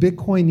think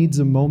Bitcoin needs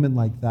a moment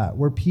like that,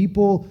 where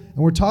people, and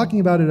we're talking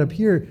about it up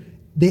here,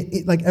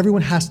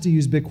 everyone has to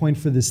use Bitcoin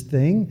for this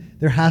thing.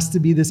 There has to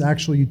be this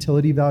actual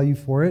utility value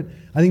for it.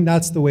 I think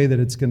that's the way that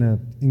it's going to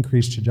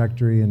increase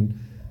trajectory, and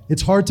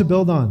it's hard to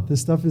build on.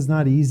 This stuff is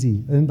not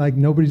easy, and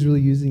nobody's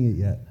really using it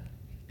yet.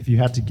 If you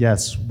had to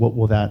guess, what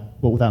will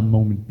that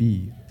moment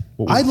be?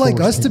 I'd like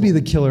us to be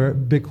the killer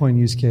Bitcoin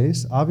use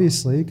case,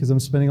 obviously, because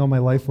I'm spending all my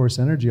life force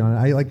energy on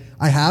it.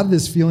 I have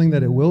this feeling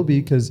that it will be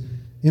because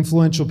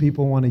influential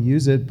people want to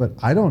use it, but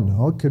I don't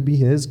know. It could be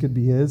his, could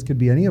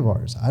be any of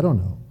ours. I don't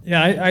know.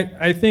 Yeah,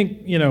 I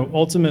think,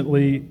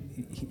 ultimately,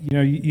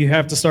 you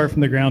have to start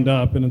from the ground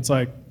up, and it's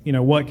like,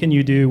 what can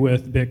you do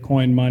with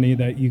Bitcoin money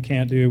that you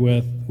can't do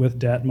with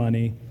debt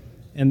money?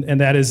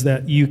 And that is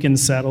that you can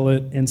settle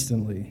it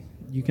instantly.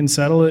 You can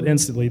settle it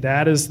instantly.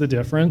 That is the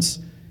difference,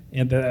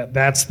 and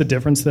that's the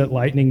difference that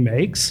Lightning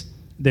makes.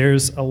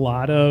 There's a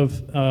lot of,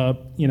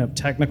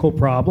 technical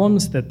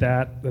problems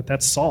that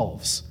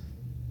solves,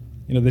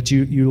 that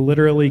you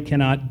literally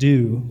cannot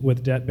do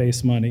with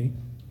debt-based money.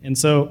 And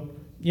so,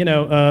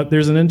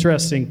 there's an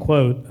interesting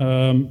quote.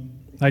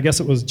 I guess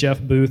it was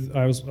Jeff Booth.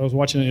 I was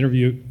watching an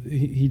interview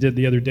he did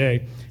the other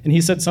day, and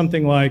he said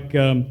something like,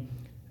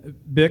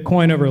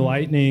 "Bitcoin over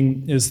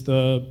Lightning is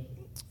the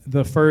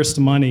first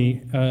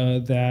money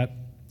that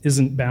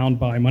isn't bound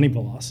by money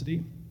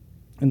velocity."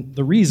 And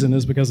the reason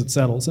is because it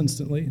settles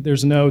instantly.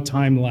 There's no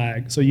time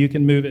lag, so you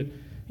can move it,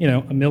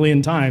 1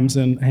 million times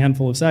in a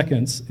handful of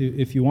seconds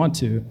if you want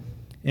to.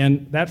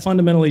 And that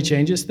fundamentally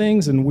changes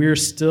things, and we're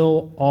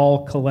still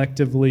all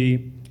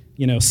collectively,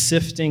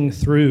 sifting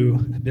through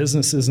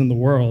businesses in the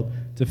world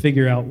to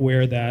figure out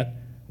where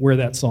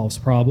that solves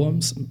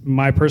problems.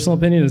 My personal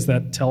opinion is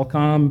that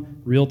telecom,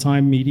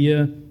 real-time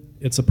media,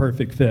 it's a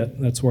perfect fit.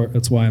 That's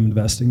why I'm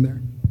investing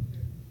there.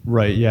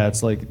 Right, yeah,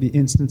 it's like the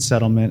instant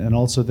settlement, and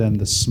also then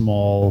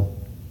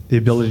the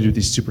ability to do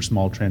these super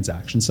small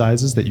transaction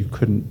sizes that you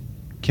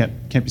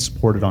can't be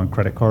supported on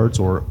credit cards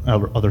or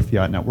other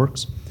fiat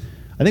networks.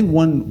 I think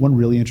one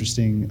really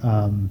interesting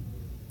thing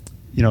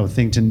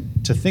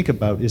to think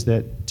about is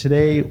that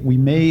today we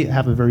may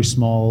have a very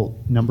small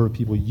number of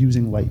people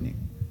using Lightning,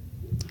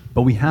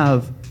 but we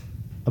have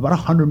about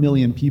 100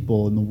 million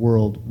people in the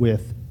world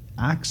with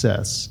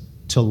access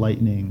to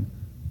Lightning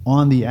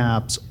on the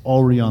apps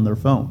already on their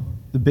phone.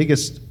 The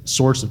biggest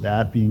source of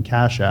that being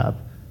Cash App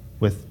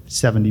with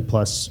 70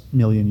 plus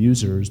million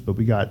users, but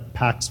we got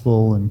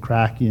Paxful and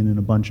Kraken and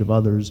a bunch of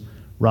others.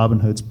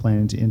 Robinhood's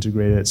planning to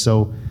integrate it.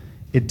 So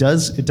it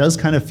does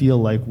kind of feel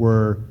like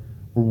we're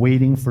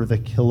waiting for the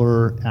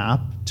killer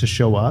app to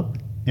show up,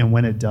 and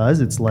when it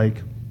does, it's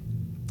like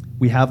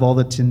we have all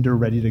the tinder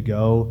ready to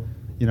go.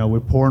 We're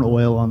pouring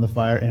oil on the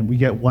fire, and we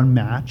get one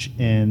match,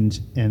 and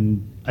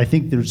I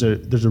think there's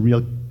a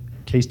real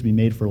case to be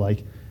made for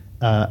like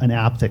an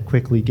app that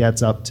quickly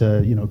gets up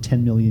to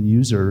 10 million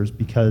users,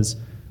 because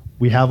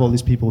we have all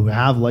these people who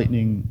have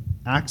Lightning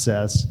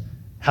access,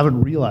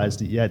 haven't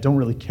realized it yet, don't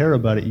really care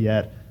about it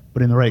yet,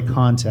 but in the right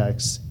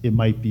context, it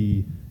might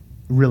be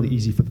really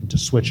easy for them to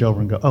switch over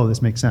and go, oh,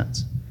 this makes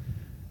sense.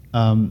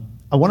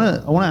 I want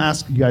to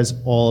ask you guys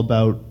all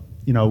about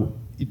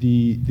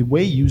the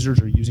way users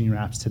are using your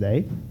apps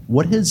today.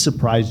 What has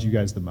surprised you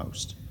guys the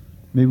most?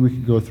 Maybe we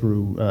could go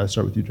through,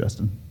 start with you,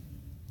 Justin.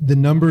 The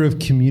number of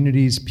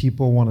communities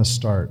people want to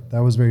start. That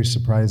was very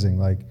surprising.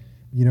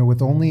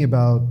 With only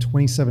about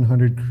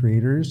 2,700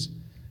 creators,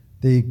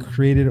 they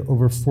created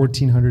over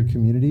 1,400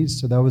 communities.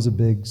 So that was a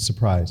big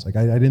surprise. I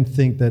didn't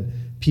think that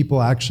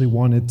people actually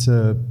wanted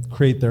to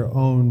create their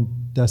own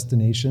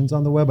destinations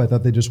on the web. I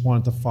thought they just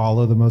wanted to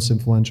follow the most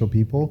influential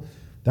people.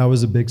 That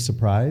was a big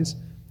surprise.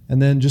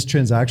 And then just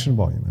transaction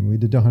volume. We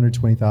did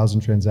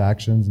 120,000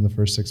 transactions in the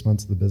first 6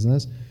 months of the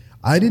business.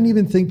 I didn't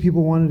even think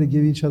people wanted to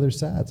give each other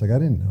sats. I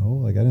didn't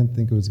know. I didn't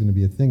think it was going to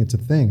be a thing. It's a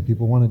thing.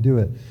 People want to do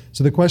it.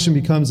 So the question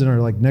becomes in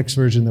our next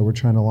version that we're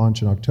trying to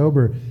launch in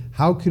October,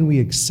 how can we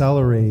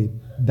accelerate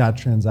that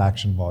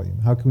transaction volume?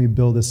 How can we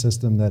build a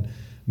system that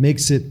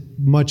makes it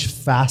much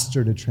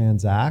faster to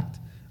transact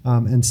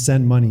and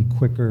send money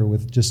quicker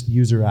with just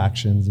user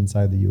actions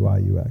inside the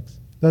UI, UX?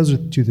 Those are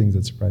two things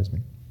that surprised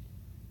me.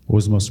 What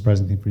was the most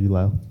surprising thing for you,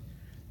 Lyle?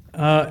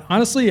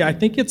 Honestly, I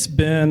think it's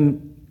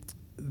been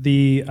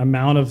the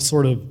amount of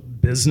sort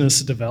of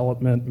business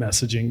development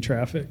messaging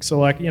traffic.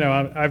 So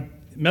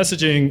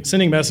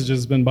sending messages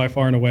has been by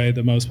far and away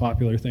the most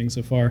popular thing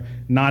so far.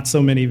 Not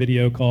so many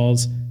video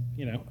calls,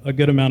 a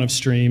good amount of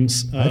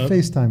streams. I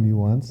FaceTime you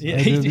once. Yeah,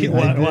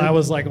 I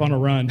was on a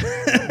run.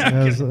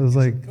 It was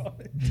like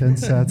 10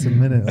 sats a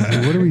minute. I was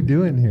like, what are we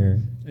doing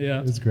here?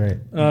 Yeah, it's great.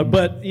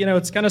 But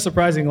it's kind of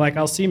surprising.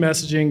 I'll see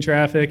messaging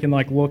traffic and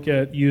look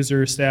at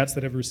user stats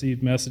that have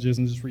received messages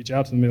and just reach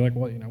out to them and be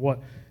like,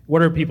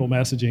 what are people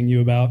messaging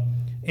you about?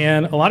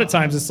 And a lot of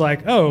times it's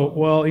like, oh,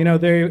 well,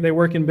 they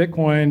work in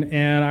Bitcoin,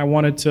 and I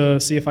wanted to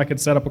see if I could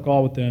set up a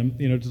call with them,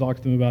 to talk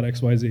to them about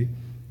XYZ.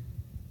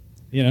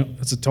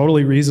 It's a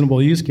totally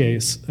reasonable use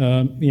case,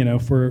 for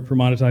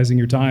monetizing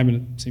your time,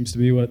 and it seems to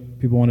be what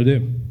people want to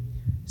do.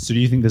 So do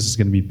you think this is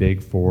going to be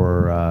big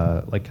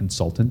for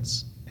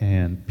consultants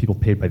and people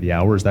paid by the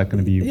hour? Is that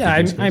going to be? Yeah,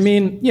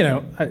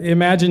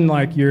 imagine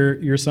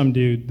you're some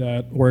dude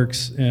that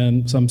works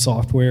in some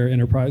software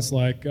enterprise,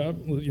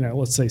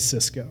 let's say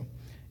Cisco,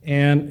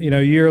 and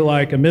you're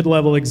a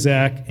mid-level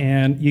exec,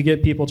 and you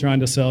get people trying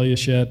to sell you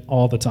shit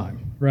all the time,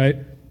 right?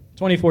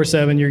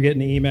 24/7, you're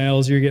getting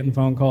emails, you're getting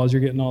phone calls,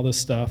 you're getting all this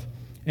stuff.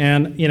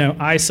 And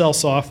I sell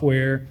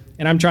software,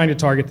 and I'm trying to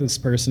target this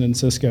person in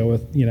Cisco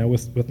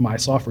with my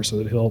software so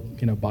that he'll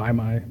buy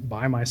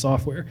my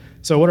software.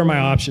 So what are my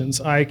options?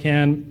 I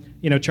can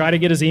try to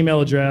get his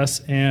email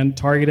address and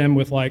target him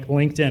with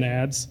LinkedIn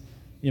ads,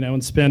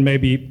 and spend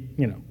maybe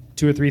 $2,000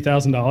 or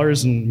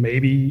 $3,000, and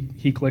maybe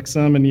he clicks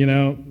them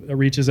and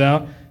reaches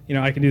out.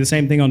 I can do the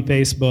same thing on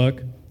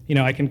Facebook.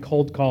 I can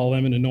cold call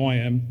him and annoy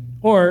him.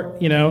 Or,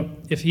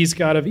 if he's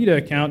got a Vita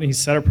account and he's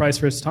set a price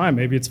for his time,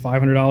 maybe it's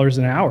 $500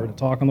 an hour to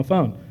talk on the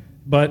phone.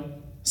 But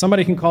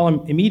somebody can call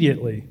him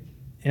immediately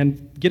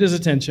and get his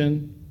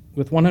attention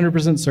with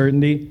 100%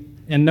 certainty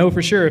and know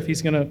for sure if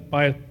he's going to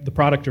buy the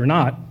product or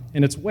not.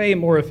 And it's way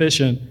more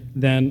efficient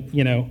than,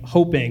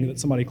 hoping that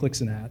somebody clicks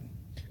an ad.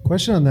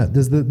 Question on that.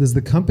 Does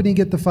the company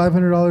get the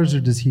 $500 or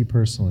does he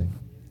personally?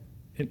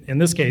 In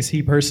this case,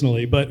 he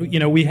personally. But,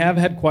 we have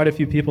had quite a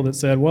few people that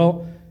said,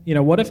 well,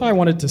 what if I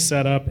wanted to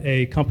set up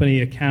a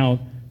company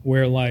account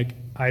where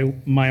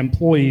my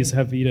employees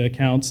have Vita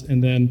accounts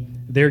and then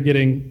they're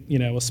getting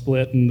a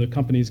split and the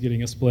company's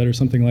getting a split or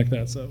something like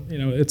that. So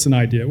it's an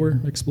idea we're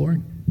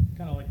exploring,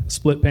 kind of like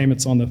split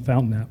payments on the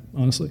Fountain app,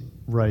 honestly.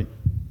 Right.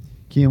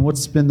 Kian,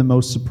 what's been the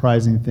most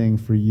surprising thing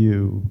for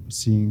you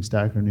seeing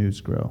Stacker News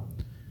grow?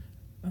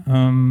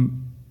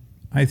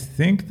 I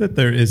think that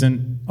there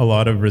isn't a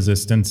lot of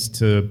resistance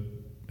to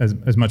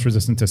as much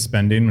resistance to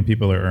spending when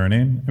people are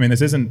earning.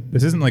 This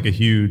isn't like a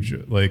huge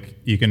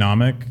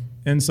economic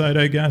insight,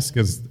 I guess,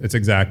 because it's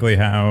exactly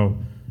how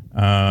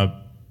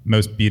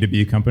most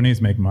B2B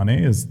companies make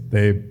money. Is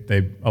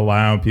they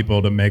allow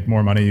people to make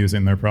more money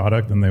using their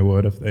product than they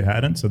would if they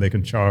hadn't, so they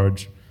can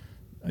charge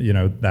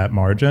that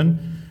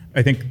margin.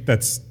 I think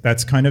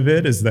that's kind of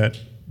it. Is that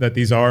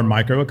these are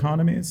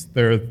microeconomies.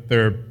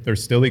 They're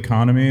still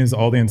economies.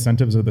 All the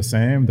incentives are the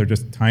same. They're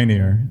just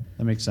tinier.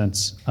 That makes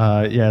sense.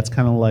 It's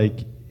kind of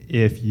like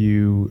if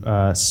you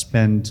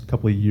spend a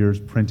couple of years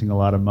printing a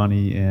lot of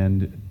money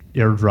and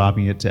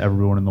airdropping it to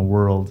everyone in the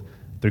world,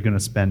 they're going to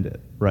spend it,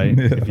 right?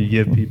 Yeah. If you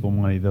give people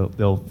money,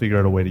 they'll figure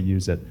out a way to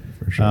use it.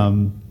 For sure.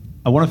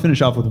 I want to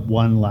finish off with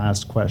one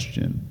last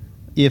question.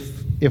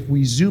 If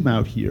we zoom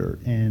out here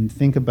and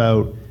think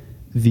about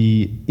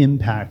the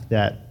impact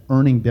that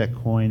earning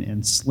Bitcoin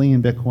and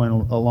slinging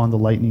Bitcoin along the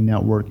Lightning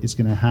Network is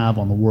going to have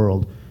on the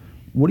world,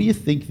 What do you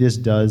think this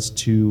does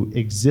to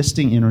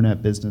existing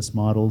internet business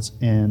models,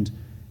 and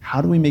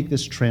how do we make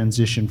this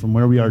transition from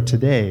where we are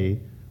today,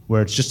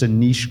 where it's just a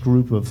niche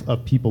group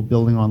of people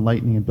building on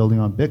Lightning and building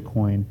on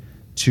Bitcoin,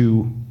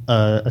 to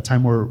a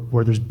time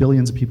where there's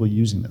billions of people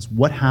using this?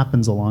 What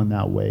happens along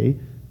that way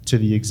to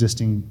the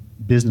existing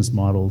business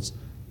models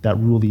that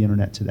rule the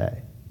internet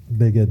today?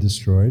 They get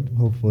destroyed,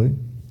 hopefully.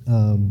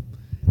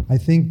 I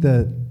think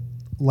that,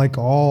 like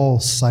all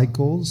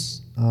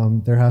cycles,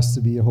 there has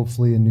to be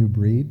hopefully a new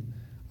breed.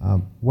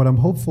 What I'm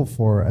hopeful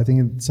for, I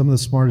think some of the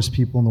smartest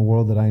people in the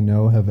world that I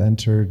know have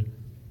entered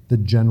the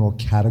general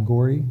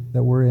category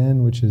that we're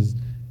in, which is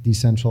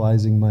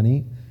decentralizing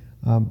money.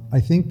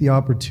 I think the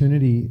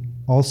opportunity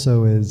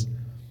also is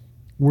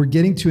we're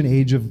getting to an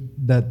age of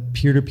that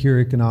peer-to-peer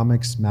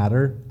economics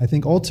matter. I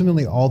think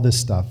ultimately all this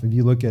stuff, if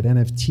you look at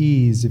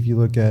NFTs, if you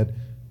look at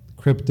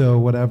crypto,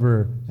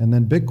 whatever, and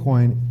then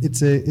Bitcoin,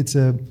 it's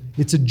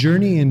a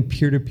journey in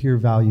peer-to-peer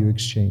value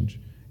exchange.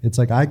 It's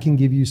like I can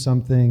give you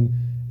something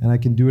and I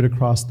can do it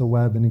across the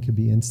web and it could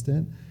be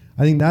instant.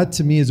 I think that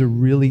to me is a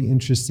really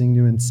interesting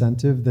new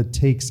incentive that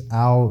takes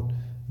out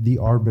the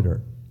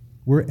arbiter.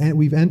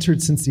 We've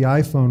entered, since the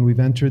iPhone, we've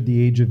entered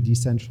the age of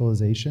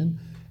decentralization,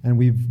 and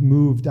we've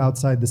moved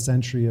outside the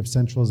century of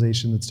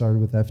centralization that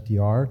started with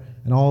FDR,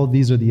 and all of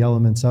these are the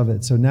elements of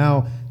it. So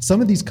now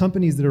some of these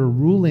companies that are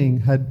ruling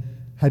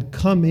had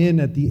come in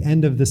at the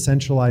end of the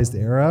centralized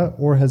era,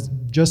 or has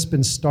just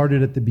been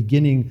started at the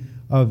beginning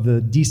of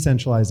the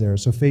decentralized era.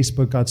 So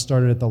Facebook got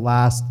started at the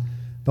last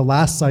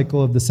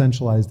cycle of the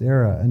centralized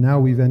era, and now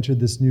we've entered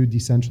this new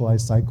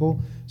decentralized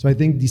cycle. So I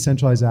think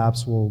decentralized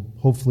apps will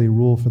hopefully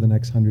rule for the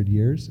next 100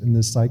 years in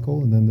this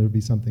cycle, and then there'll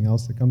be something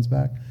else that comes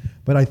back.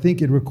 But I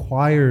think it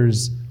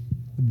requires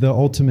the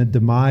ultimate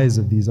demise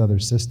of these other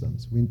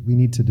systems. We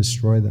need to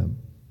destroy them,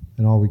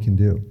 and all we can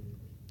do.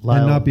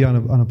 Lyle, and not be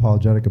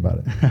unapologetic about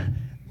it.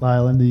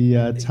 Lyle, in the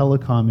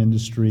telecom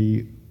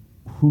industry,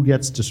 who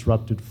gets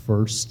disrupted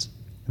first,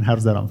 and how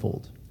does that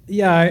unfold?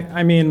 Yeah,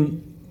 I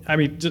mean,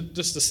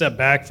 just to step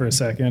back for a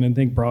second and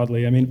think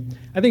broadly. I mean,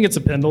 I think it's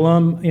a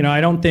pendulum. I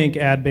don't think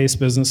ad-based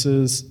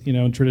businesses,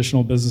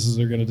 traditional businesses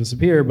are going to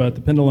disappear, but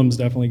the pendulum's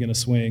definitely going to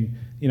swing.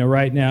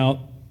 Right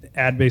now,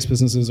 ad-based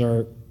businesses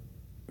are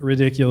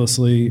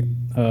ridiculously,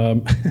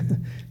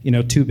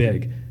 too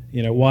big.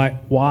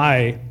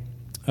 Why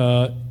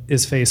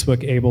is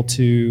Facebook able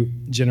to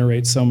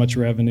generate so much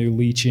revenue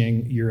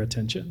leeching your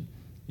attention?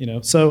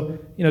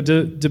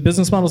 Do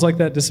business models like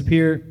that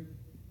disappear?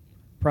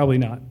 Probably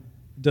not.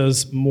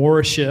 Does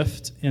more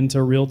shift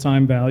into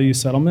real-time value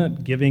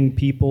settlement, giving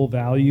people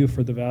value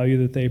for the value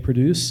that they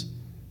produce?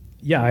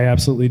 Yeah, I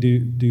absolutely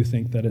do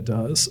think that it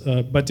does.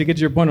 But to get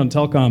to your point on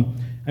telecom,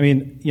 I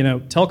mean,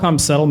 telecom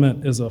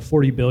settlement is a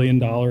 $40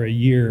 billion a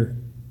year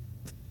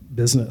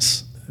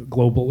business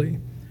globally,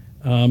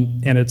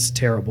 and it's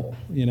terrible.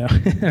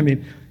 I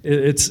mean,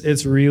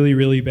 it's really,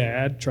 really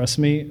bad. Trust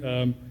me.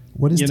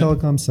 What is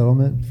telecom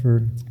settlement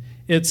for?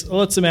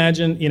 Let's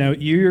imagine,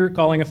 you're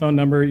calling a phone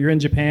number, you're in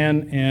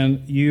Japan,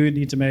 and you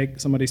need to make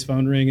somebody's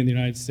phone ring in the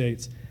United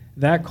States.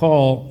 That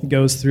call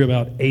goes through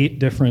about 8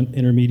 different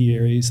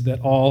intermediaries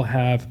that all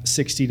have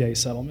 60-day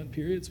settlement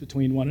periods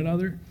between one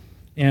another.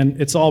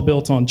 And it's all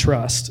built on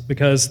trust,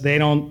 because they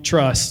don't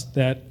trust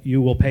that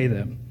you will pay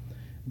them.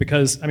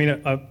 Because, I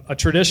mean, a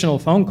traditional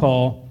phone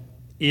call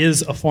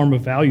is a form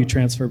of value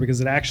transfer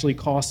because it actually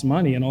costs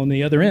money. And on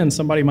the other end,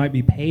 somebody might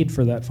be paid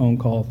for that phone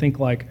call. Think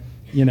like,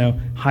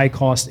 high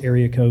cost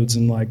area codes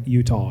in like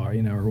Utah,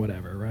 or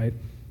whatever, right?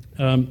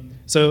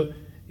 So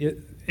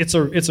it's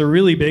a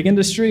really big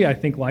industry. I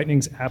think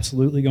Lightning's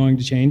absolutely going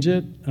to change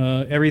it.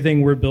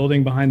 Everything we're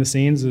building behind the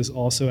scenes is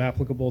also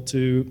applicable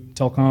to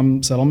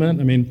telecom settlement.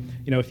 I mean,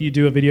 if you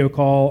do a video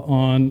call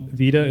on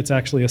Vita, it's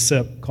actually a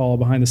SIP call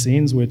behind the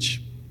scenes,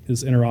 which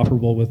is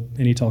interoperable with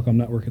any telecom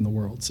network in the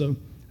world. So,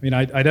 I mean,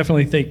 I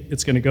definitely think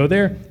it's going to go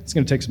there. It's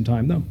going to take some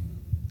time, though.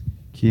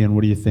 Kian,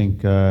 what do you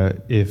think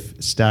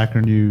if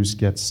Stacker News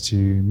gets to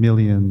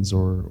millions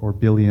or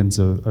billions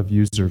of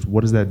users?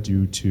 What does that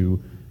do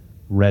to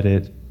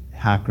Reddit,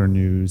 Hacker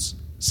News,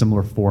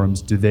 similar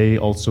forums? Do they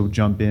also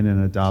jump in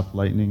and adopt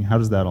Lightning? How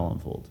does that all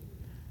unfold?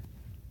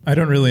 I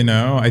don't really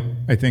know.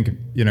 I think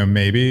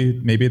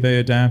maybe they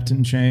adapt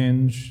and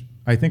change.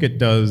 I think it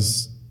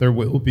does. There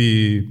will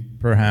be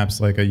perhaps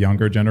like a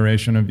younger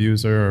generation of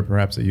user, or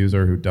perhaps a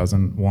user who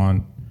doesn't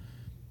want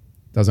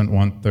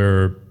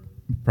their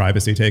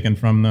privacy taken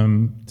from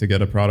them to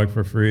get a product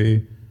for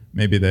free.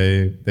 Maybe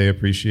they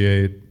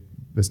appreciate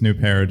this new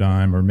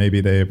paradigm, or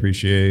maybe they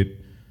appreciate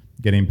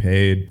getting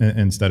paid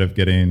instead of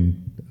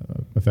getting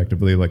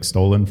effectively like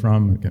stolen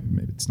from.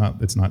 Maybe it's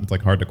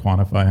like hard to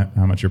quantify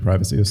how much your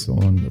privacy is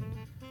stolen, but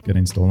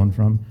getting stolen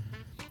from.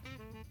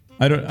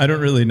 I don't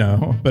really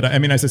know, but I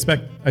mean I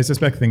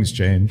suspect things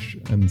change,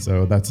 and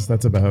so that's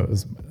about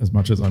as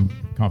much as I'm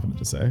confident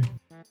to say.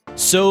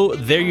 So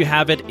there you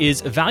have it.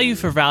 Is value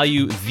for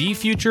value the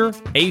future,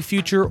 a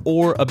future,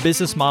 or a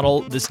business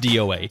model this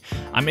DOA?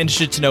 I'm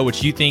interested to know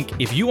what you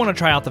think. If you want to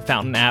try out the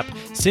Fountain app,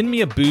 send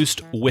me a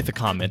boost with a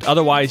comment.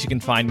 Otherwise, you can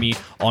find me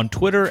on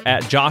Twitter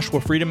at Joshua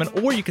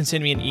Friedemann, or you can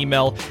send me an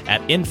email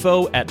at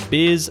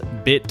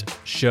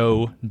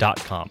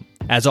info@bizbitshow.com.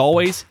 As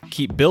always,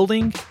 keep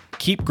building,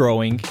 keep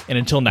growing, and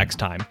until next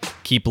time,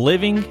 keep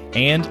living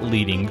and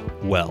leading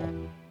well.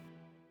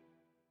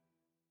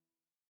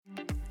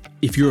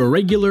 If you're a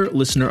regular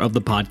listener of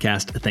the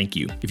podcast, thank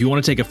you. If you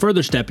want to take a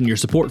further step in your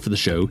support for the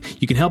show,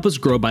 you can help us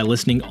grow by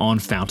listening on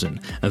Fountain,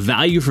 a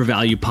value for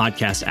value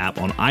podcast app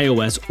on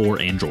iOS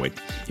or Android.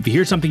 If you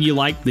hear something you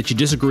like that you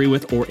disagree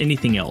with or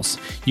anything else,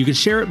 you can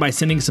share it by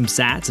sending some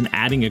sats and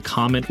adding a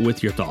comment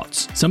with your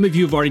thoughts. Some of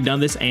you have already done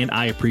this and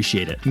I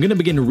appreciate it. I'm going to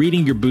begin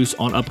reading your boosts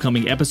on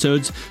upcoming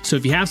episodes, so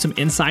if you have some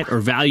insight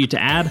or value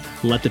to add,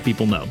 let the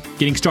people know.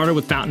 Getting started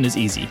with Fountain is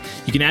easy.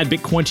 You can add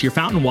Bitcoin to your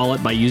Fountain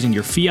wallet by using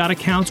your fiat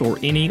accounts or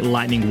any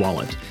Lightning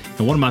wallet.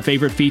 And one of my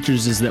favorite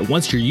features is that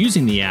once you're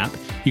using the app,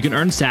 you can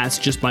earn sats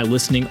just by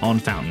listening on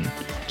Fountain.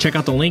 Check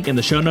out the link in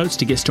the show notes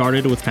to get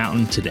started with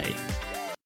Fountain today.